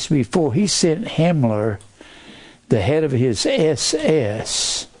said this before. He sent Himmler, the head of his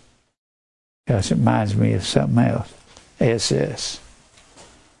SS, because it reminds me of something else, SS.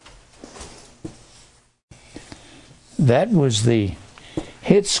 That was the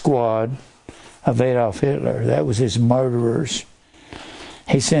hit squad of Adolf Hitler. That was his murderers.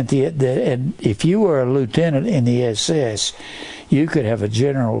 He sent and if you were a lieutenant in the SS, you could have a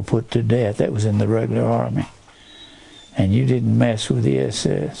general put to death. That was in the regular army. And you didn't mess with the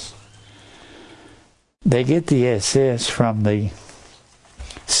SS. They get the SS from the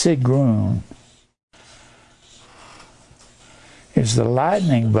Sigrun. It's the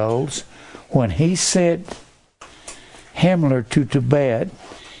lightning bolts. When he sent Himmler to Tibet,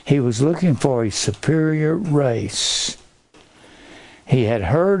 he was looking for a superior race. He had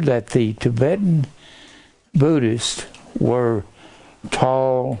heard that the Tibetan Buddhists were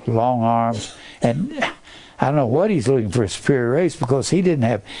tall, long arms, and I don't know what he's looking for, a superior race, because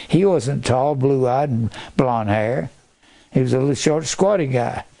he wasn't tall, blue-eyed, and blonde hair. He was a little short, squatty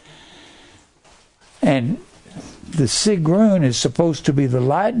guy. And the Sigrun is supposed to be the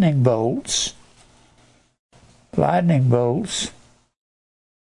lightning bolts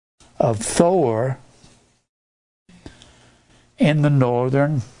of Thor in the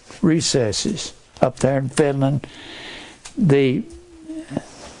northern recesses up there in Finland. The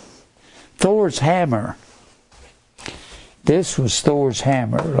Thor's hammer. This was Thor's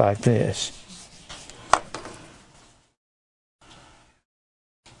hammer, like this.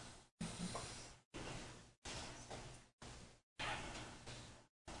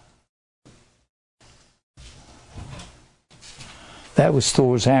 That was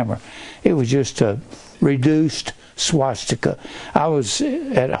Thor's hammer. It was just a reduced swastika. I was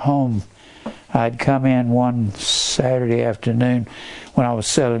at home. I'd come in one Saturday afternoon when I was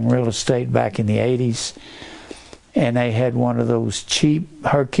selling real estate back in the 80s, and they had one of those cheap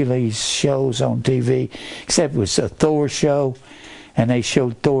Hercules shows on TV, except it was a Thor show, and they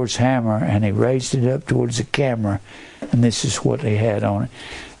showed Thor's hammer, and they raised it up towards the camera, and this is what they had on it.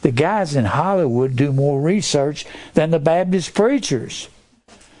 The guys in Hollywood do more research than the Baptist preachers.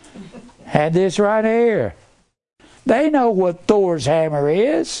 Had this right here. They know what Thor's hammer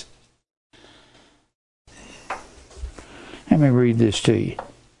is. Let me read this to you.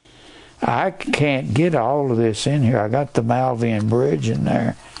 I can't get all of this in here. I got the Malvian Bridge in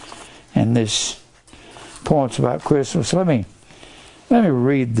there, and this points about Christmas. Let me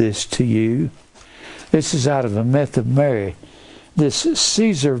read this to you. This is out of the Myth of Mary. This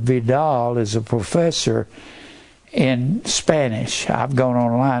Cesar Vidal is a professor in Spanish. I've gone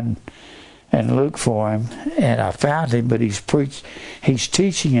online and looked for him, and I found him, but he's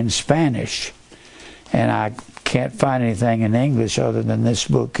teaching in Spanish, and I can't find anything in English other than this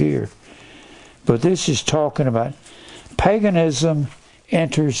book here. But this is talking about paganism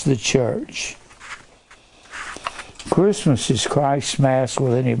enters the church. Christmas is Christ's Mass,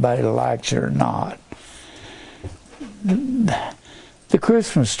 whether anybody likes it or not. The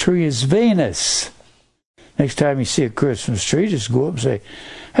Christmas tree is Venus. Next time you see a Christmas tree, just go up and say,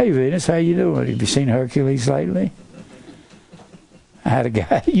 "Hey, Venus, how you doing? Have you seen Hercules lately?" I had a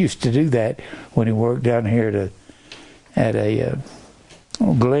guy who used to do that when he worked down here at a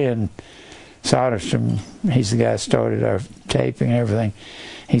Glenn Soderstrom. He's the guy who started our taping and everything.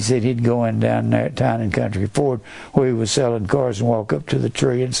 He said he'd go in down there at Town and Country Ford where he was selling cars and walk up to the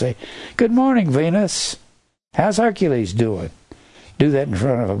tree and say, "Good morning, Venus. How's Hercules doing?" Do that in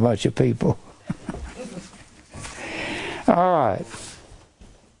front of a bunch of people. All right.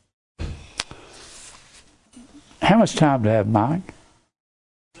 How much time do I have, Mike?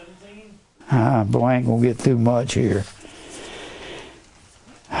 17. Boy, I ain't going to get through much here.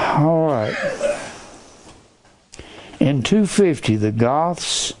 All right. In 250, the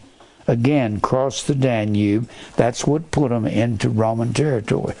Goths again crossed the Danube. That's what put them into Roman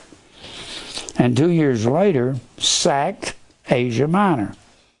territory. And 2 years later, sacked Asia Minor.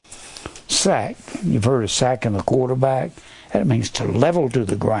 Sacked. You've heard of sacking the quarterback? That means to level to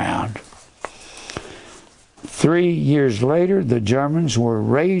the ground. 3 years later, the Germans were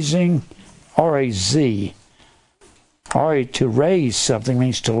raising R-A-Z. To raise something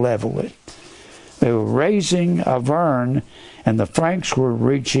means to level it. They were raising Auvergne, and the Franks were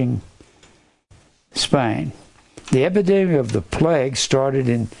reaching Spain. The epidemic of the plague started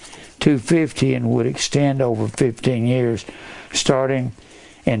in 250 and would extend over 15 years. Starting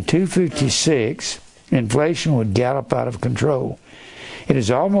in 256, inflation would gallop out of control. It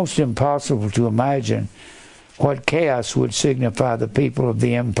is almost impossible to imagine what chaos would signify the people of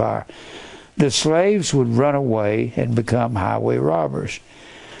the empire. The slaves would run away and become highway robbers.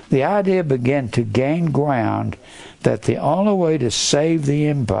 The idea began to gain ground that the only way to save the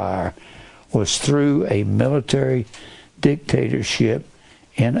empire was through a military dictatorship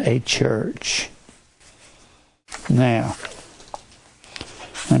in a church. Now,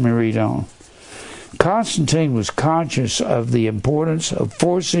 let me read on. Constantine was conscious of the importance of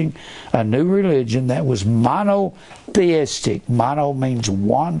forcing a new religion that was monotheistic. Mono means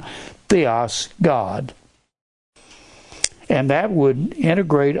one, theos, God. And that would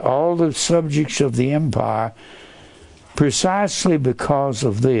integrate all the subjects of the empire. Precisely because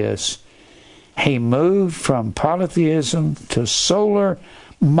of this, he moved from polytheism to solar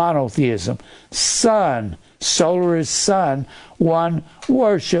monotheism. Sun, solar is sun, one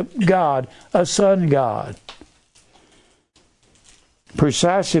worship God, a sun god.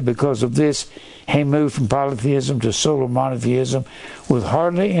 Precisely because of this, he moved from polytheism to solar monotheism with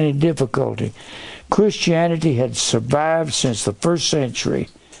hardly any difficulty. Christianity had survived since the first century.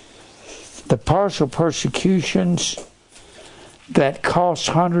 The partial persecutions that cost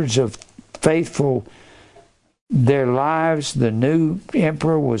hundreds of faithful their lives, the new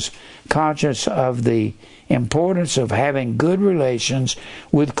emperor was conscious of the importance of having good relations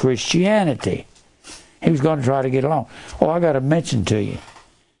with Christianity. He was going to try to get along. Oh, I got to mention to you,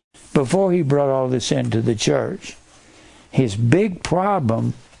 before he brought all this into the church, his big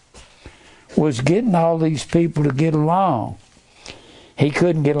problem was getting all these people to get along. He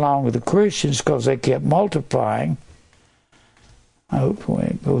couldn't get along with the Christians because they kept multiplying. Oh,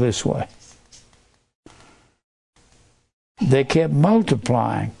 wait, go this way. They kept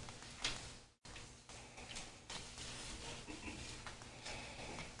multiplying.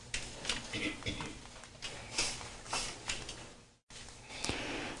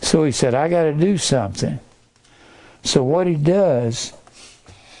 So he said, I got to do something. So what he does,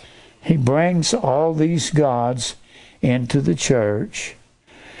 he brings all these gods into the church,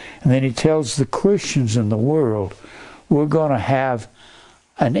 and then he tells the Christians in the world, we're going to have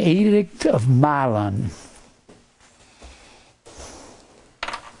an edict of Milan.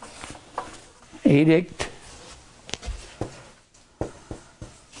 Edict.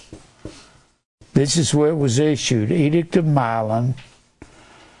 This is where it was issued, Edict of Milan.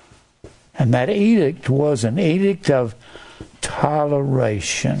 And that edict was an edict of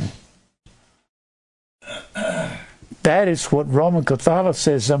toleration. That is what Roman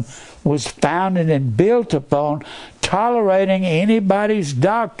Catholicism was founded and built upon, tolerating anybody's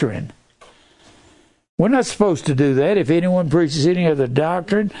doctrine. We're not supposed to do that. If anyone preaches any other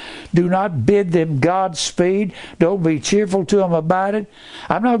doctrine, do not bid them Godspeed. Don't be cheerful to them about it.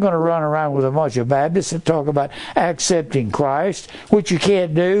 I'm not going to run around with a bunch of Baptists that talk about accepting Christ, which you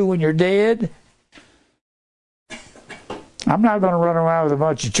can't do when you're dead. I'm not going to run around with a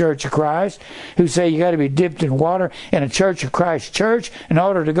bunch of Church of Christ who say you got to be dipped in water in a Church of Christ church in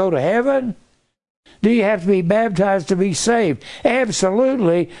order to go to heaven. Do you have to be baptized to be saved?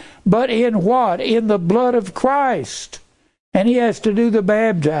 Absolutely. But in what? In the blood of Christ. And he has to do the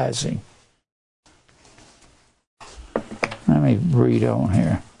baptizing. Let me read on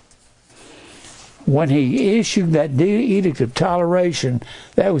here. When he issued that Edict of Toleration,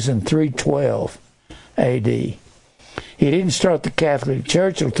 that was in 312 A.D. He didn't start the Catholic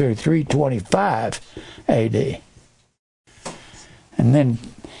Church until 325 A.D. And then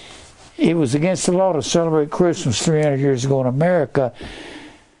it was against the law to celebrate Christmas 300 years ago in America.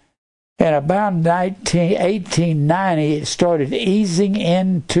 And about 1890, it started easing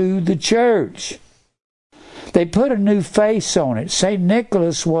into the church. They put a new face on it. St.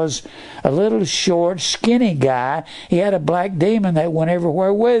 Nicholas was a little short, skinny guy. He had a black demon that went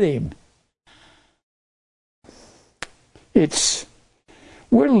everywhere with him.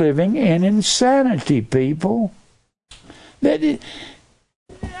 We're living in insanity, people.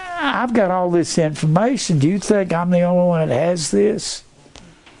 I've got all this information. Do you think I'm the only one that has this?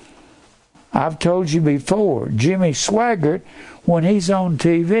 I've told you before, Jimmy Swaggart, when he's on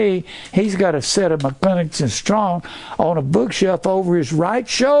TV, he's got a set of McClintock and Strong on a bookshelf over his right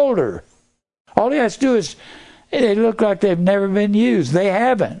shoulder. All he has to do is, they look like they've never been used. They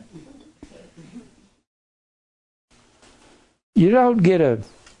haven't. You don't get a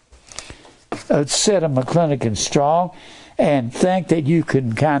set of McClintock and Strong and think that you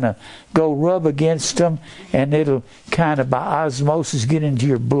can kind of go rub against them and it'll kind of by osmosis get into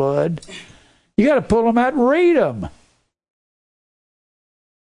your blood. You got to pull them out and read them.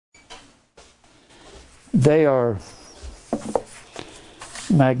 They are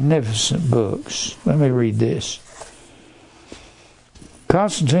magnificent books. Let me read this.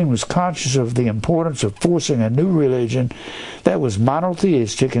 Constantine was conscious of the importance of forcing a new religion that was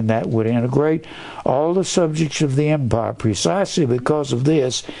monotheistic and that would integrate all the subjects of the empire. Precisely because of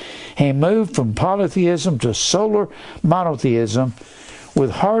this, he moved from polytheism to solar monotheism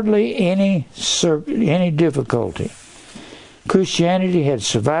with hardly any difficulty. Christianity had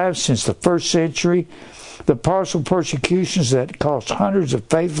survived since the 1st century. The partial persecutions that cost hundreds of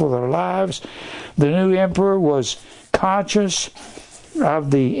faithful their lives. The new emperor was conscious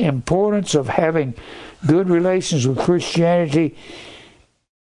of the importance of having good relations with Christianity.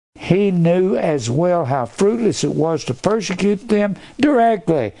 He knew as well how fruitless it was to persecute them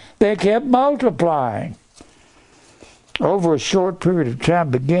directly. They kept multiplying. Over a short period of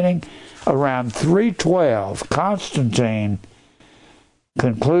time, beginning around 312, Constantine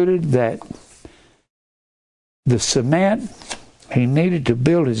concluded that the cement he needed to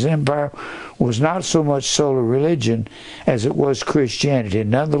build his empire was not so much solar religion as it was Christianity.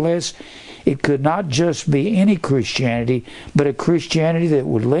 Nonetheless, it could not just be any Christianity, but a Christianity that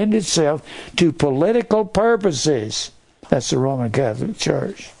would lend itself to political purposes. That's the Roman Catholic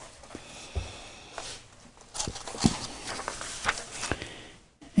Church.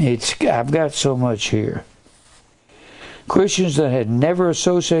 I've got so much here. Christians that had never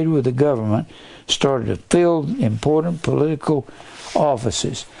associated with the government started to fill important political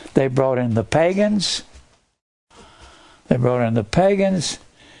offices. They brought in the pagans.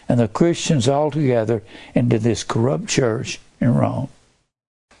 And the Christians all together into this corrupt church in Rome.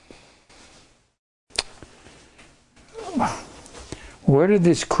 Where did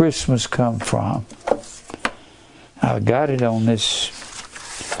this Christmas come from? I got it on this.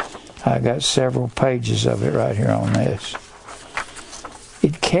 I got several pages of it right here on this.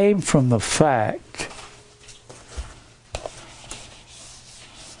 It came from the fact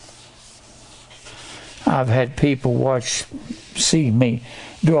I've had people see me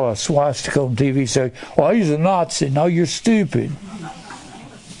draw a swastika on TV, say, well, he's a Nazi. No, you're stupid.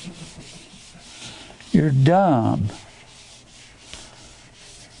 You're dumb.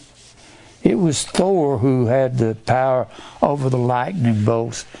 It was Thor who had the power over the lightning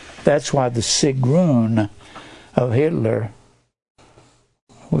bolts. That's why the Sigrun of Hitler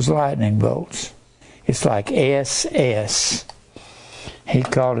was lightning bolts. It's like SS. He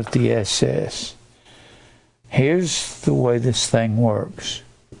called it the SS. Here's the way this thing works.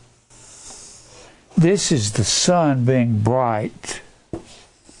 This is the sun being bright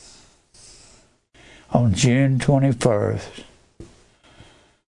on June 21st.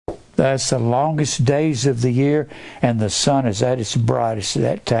 That's the longest days of the year, and the sun is at its brightest at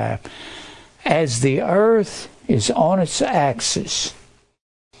that time. As the earth is on its axis,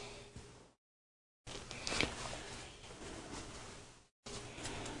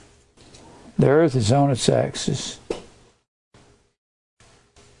 the earth is on its axis.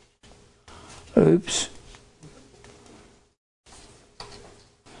 Oops.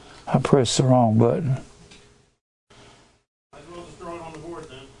 I pressed the wrong button.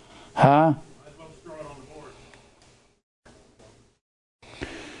 Huh?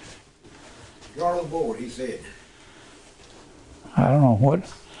 You're on the board, he said. I don't know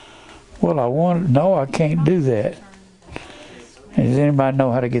what. Well, I want. No, I can't do that. Does anybody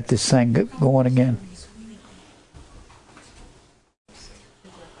know how to get this thing going again?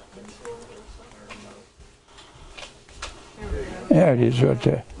 There it is right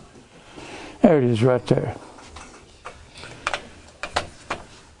there. There it is right there.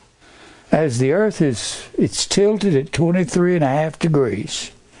 As the earth it's tilted at 23.5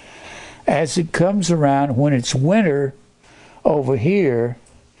 degrees. As it comes around, when it's winter over here,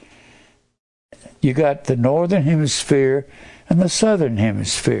 you got the northern hemisphere and the southern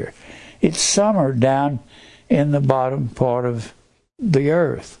hemisphere. It's summer down in the bottom part of the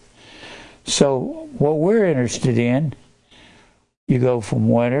earth. So what we're interested in, you go from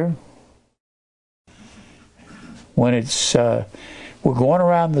winter, when it's we're going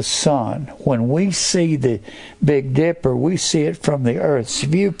around the sun. When we see the Big Dipper, we see it from the Earth's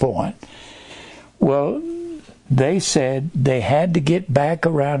viewpoint. Well, they said they had to get back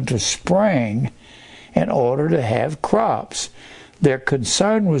around to spring in order to have crops. Their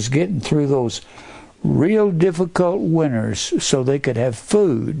concern was getting through those real difficult winters so they could have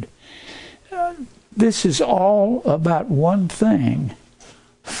food. This is all about one thing: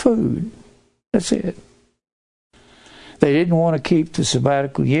 food. That's it. They didn't want to keep the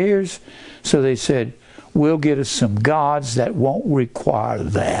sabbatical years, so they said, we'll get us some gods that won't require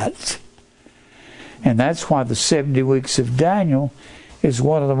that. And that's why the 70 weeks of Daniel is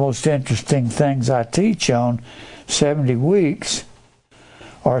one of the most interesting things I teach on. 70 weeks,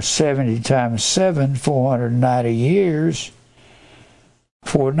 or 70 times 7, 490 years,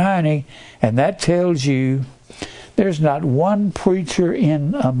 490, and that tells you there's not one preacher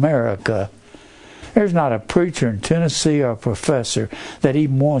in America, there's not a preacher in Tennessee or a professor that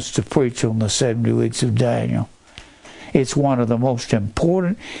even wants to preach on the 70 weeks of Daniel. It's one of the most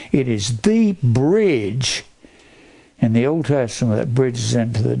important. It is the bridge in the Old Testament that bridges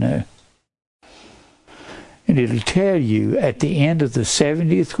into the New. And it'll tell you at the end of the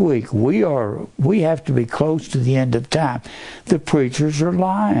 70th week, we have to be close to the end of time. The preachers are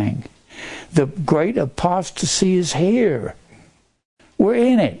lying. The great apostasy is here. We're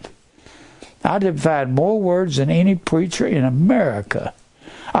in it. I divide more words than any preacher in America.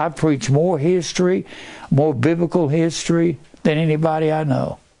 I preach more history, more biblical history than anybody I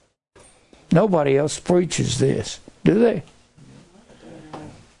know. Nobody else preaches this, do they?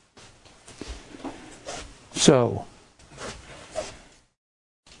 So,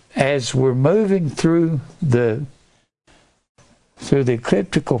 as we're moving through the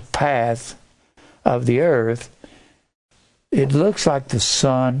ecliptical path of the earth, it looks like the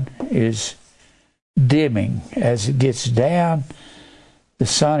sun is dimming as it gets down. The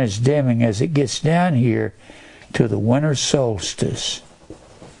sun is dimming as it gets down here to the winter solstice.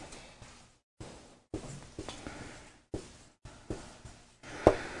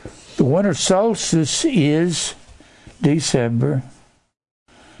 The winter solstice is December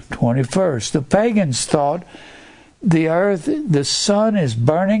 21st. The pagans thought the sun is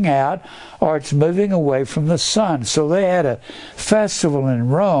burning out or it's moving away from the sun. So they had a festival in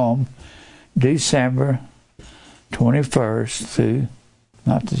Rome, December 21st through,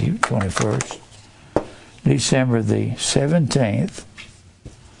 not the 21st, December the 17th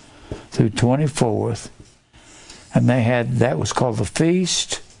through 24th. And that was called the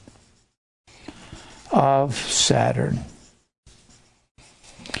Feast of Saturn.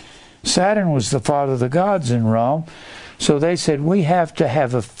 Saturn was the father of the gods in Rome, so they said we have to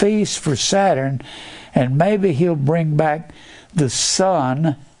have a feast for Saturn, and maybe he'll bring back the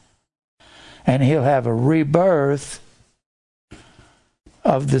sun and he'll have a rebirth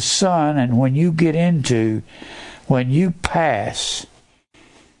of the sun. And when you pass,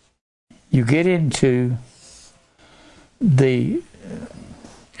 you get into the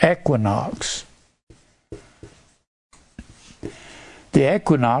equinox. The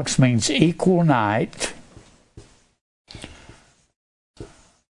equinox means equal night.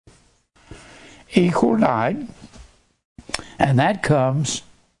 Equal night. And that comes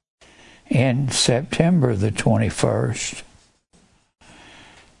in September the 21st.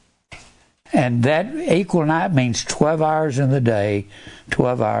 And that equal night means 12 hours in the day,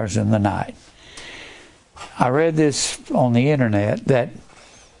 12 hours in the night. I read this on the internet that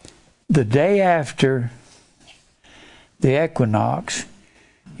the day after the equinox,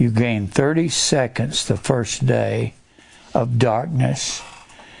 you gain 30 seconds the first day of darkness,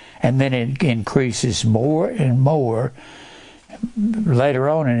 and then it increases more and more. Later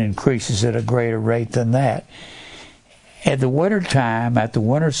on, it increases at a greater rate than that. At the winter time, at the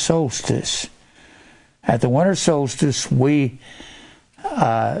winter solstice, we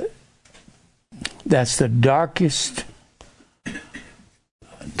that's the darkest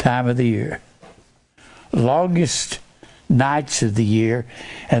time of the year. Longest nights of the year,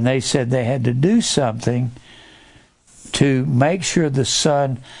 and they said they had to do something to make sure the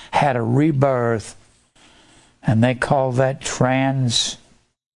sun had a rebirth, and they call that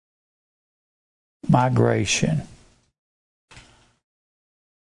transmigration.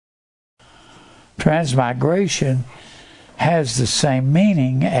 Transmigration has the same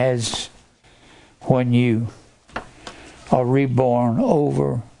meaning as when you are reborn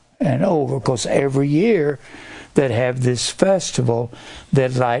over and over, because every year that have this festival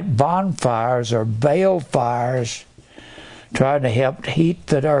that light bonfires or bale fires trying to help heat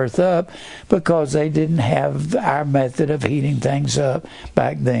the earth up, because they didn't have our method of heating things up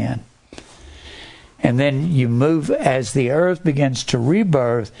back then. And then you move, as the earth begins to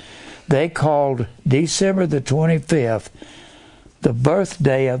rebirth, they called December the 25th the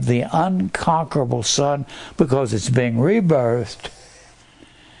birthday of the unconquerable sun, because it's being rebirthed.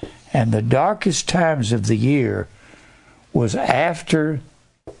 And the darkest times of the year was after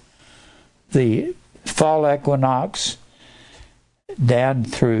the fall equinox down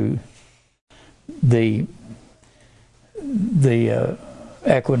through the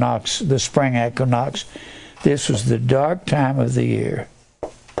equinox, the spring equinox. This was the dark time of the year.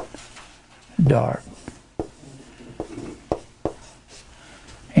 Dark.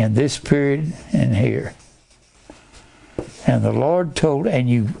 And this period in here. And the Lord told, and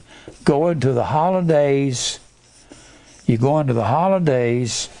you go into the holidays,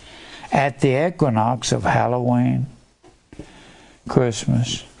 at the equinox of Halloween,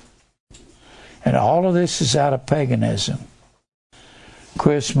 Christmas. And all of this is out of paganism.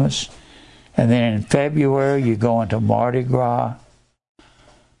 Christmas. And then in February you go into Mardi Gras.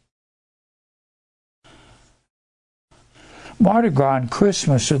 Mardi Gras and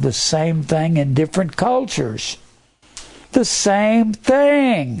Christmas are the same thing in different cultures. The same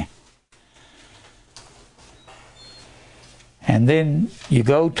thing. And then you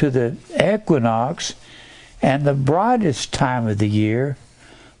go to the equinox, and the brightest time of the year,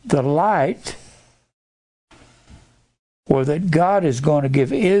 the light, or that God is going to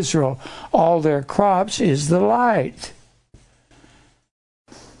give Israel all their crops, is the light.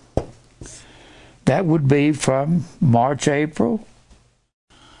 That would be from March, April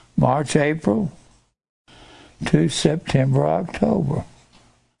to September, October.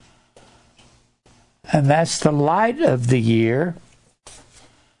 And that's the light of the year,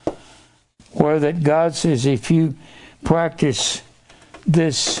 where that God says, if you practice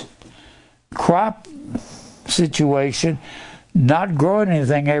this crop situation, not growing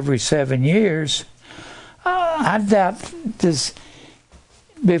anything every 7 years, I doubt this.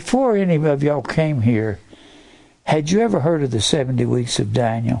 Before any of y'all came here, had you ever heard of the 70 weeks of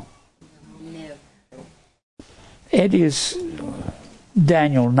Daniel? No. It is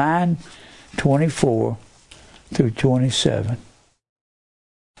Daniel 9:24 through 27.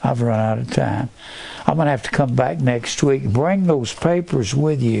 I've run out of time. I'm going to have to come back next week. Bring those papers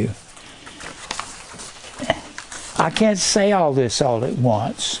with you. I can't say all this all at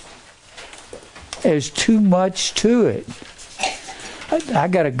once. There's too much to it. I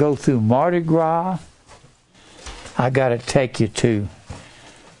got to go through Mardi Gras. I got to take you to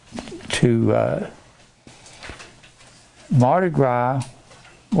Mardi Gras.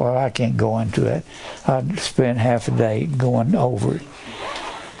 Well, I can't go into it. I'd spend half a day going over it.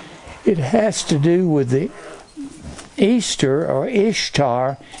 It has to do with the Easter, or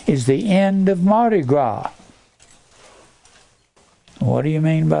Ishtar is the end of Mardi Gras. What do you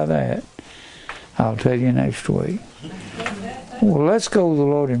mean by that? I'll tell you next week. Well, let's go to the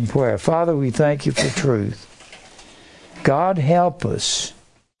Lord in prayer. Father, we thank you for truth. God, help us.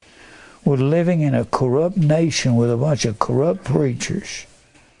 We're living in a corrupt nation with a bunch of corrupt preachers.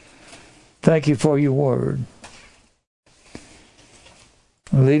 Thank you for your word.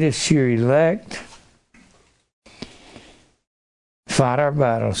 Lead us to your elect. Fight our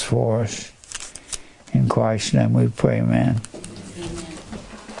battles for us. In Christ's name we pray, amen.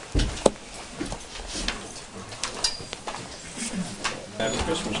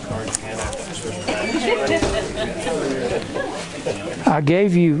 I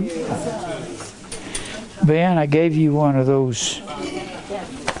gave you, Ben, I gave you one of those.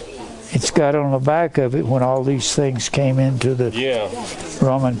 It's got on the back of it when all these things came into the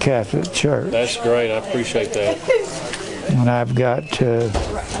Roman Catholic Church. That's great. I appreciate that. And I've got,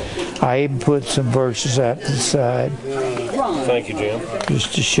 I even put some verses out to the side. Thank you, Jim.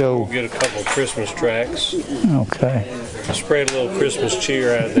 Just to show. We'll get a couple of Christmas tracts. Okay. Spread a little Christmas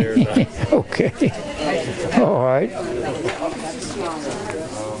cheer out there tonight. Okay. All right.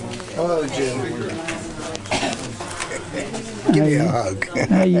 Hello, Jim. Give me a hug.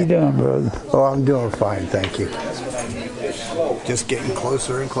 How you doing, brother? Oh, I'm doing fine, thank you. Just getting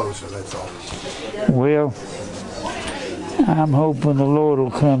closer and closer, that's all. Well, I'm hoping the Lord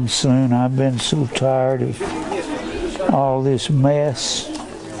will come soon. I've been so tired of all this mess.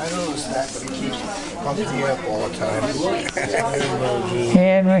 I noticed that, but he keeps pumping you up all the time.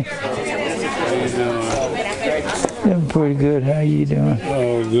 Henry, How you doing? doing pretty good. How you doing?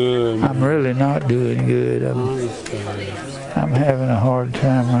 Oh, good. I'm really not doing good. I'm having a hard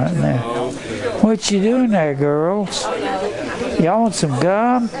time right now. What you doing there, girls? Y'all want some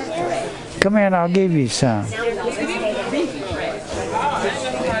gum? Come in, I'll give you some.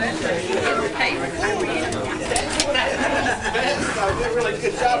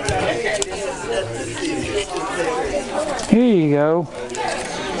 Here you go.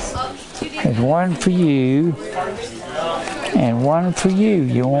 There's one for you and one for you.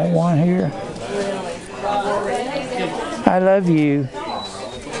 You want one here? I love you.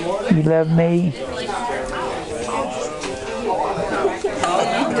 You love me?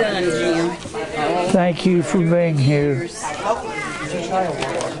 All done, Jim. Thank you for being here.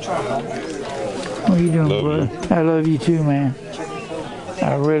 What are you doing, bud? I love you too, man.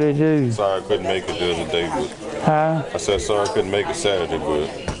 I really do. Sorry I couldn't make it the other day, but Huh? I said sorry I couldn't make it Saturday, but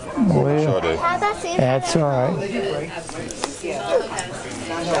Well, Friday. that's all right.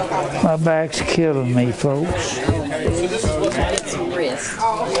 My back's killing me, folks. Get some rest.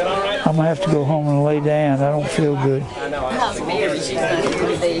 I'm gonna have to go home and lay down. I don't feel good. How's Mary? She's not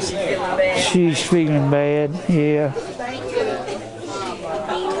feeling bad. She's feeling bad. She's feeling bad, yeah.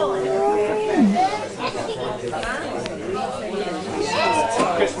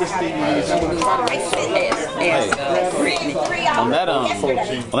 On that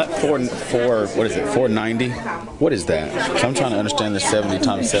what is it, 490? What is that? So I'm trying to understand the 70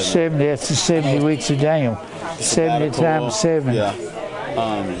 times 7. 70, that's the 70 weeks of Daniel. 70 times 7. Yeah.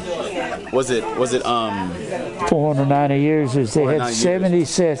 Was it 490 years is they had 490 70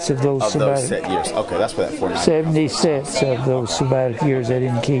 sets of those of those sabbatic. set years? Okay, that's what that 490. 70 sets of those sabbatic years they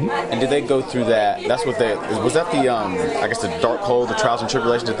didn't keep. And did they go through that? That's what they was that the I guess the dark hole, the trials and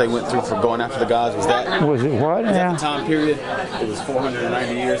tribulations that they went through for going after the gods? Was that Was it what was that now? the time period? It was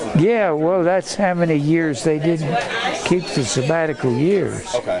 490 years. Yeah, well, that's how many years they didn't keep the sabbatical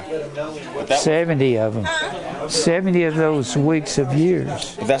years. Okay, but that 70 of them. 70 of those weeks of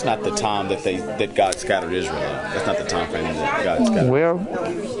years. but that's not the time that God scattered Israel. That's not the time frame that God scattered. Well,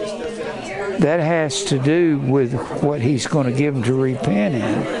 that has to do with what he's going to give them to repent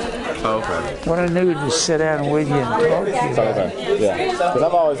in. Oh, okay. What I knew to sit down with you and talk to you. Okay, yeah. Because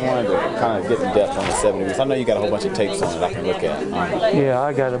I've always wanted to kind of get in depth on the 70 weeks. I know you got a whole bunch of tapes on it I can look at. Yeah,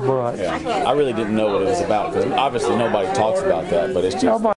 I got a butt. Yeah. I really didn't know what it was about because obviously nobody talks about that, but it's just. Nobody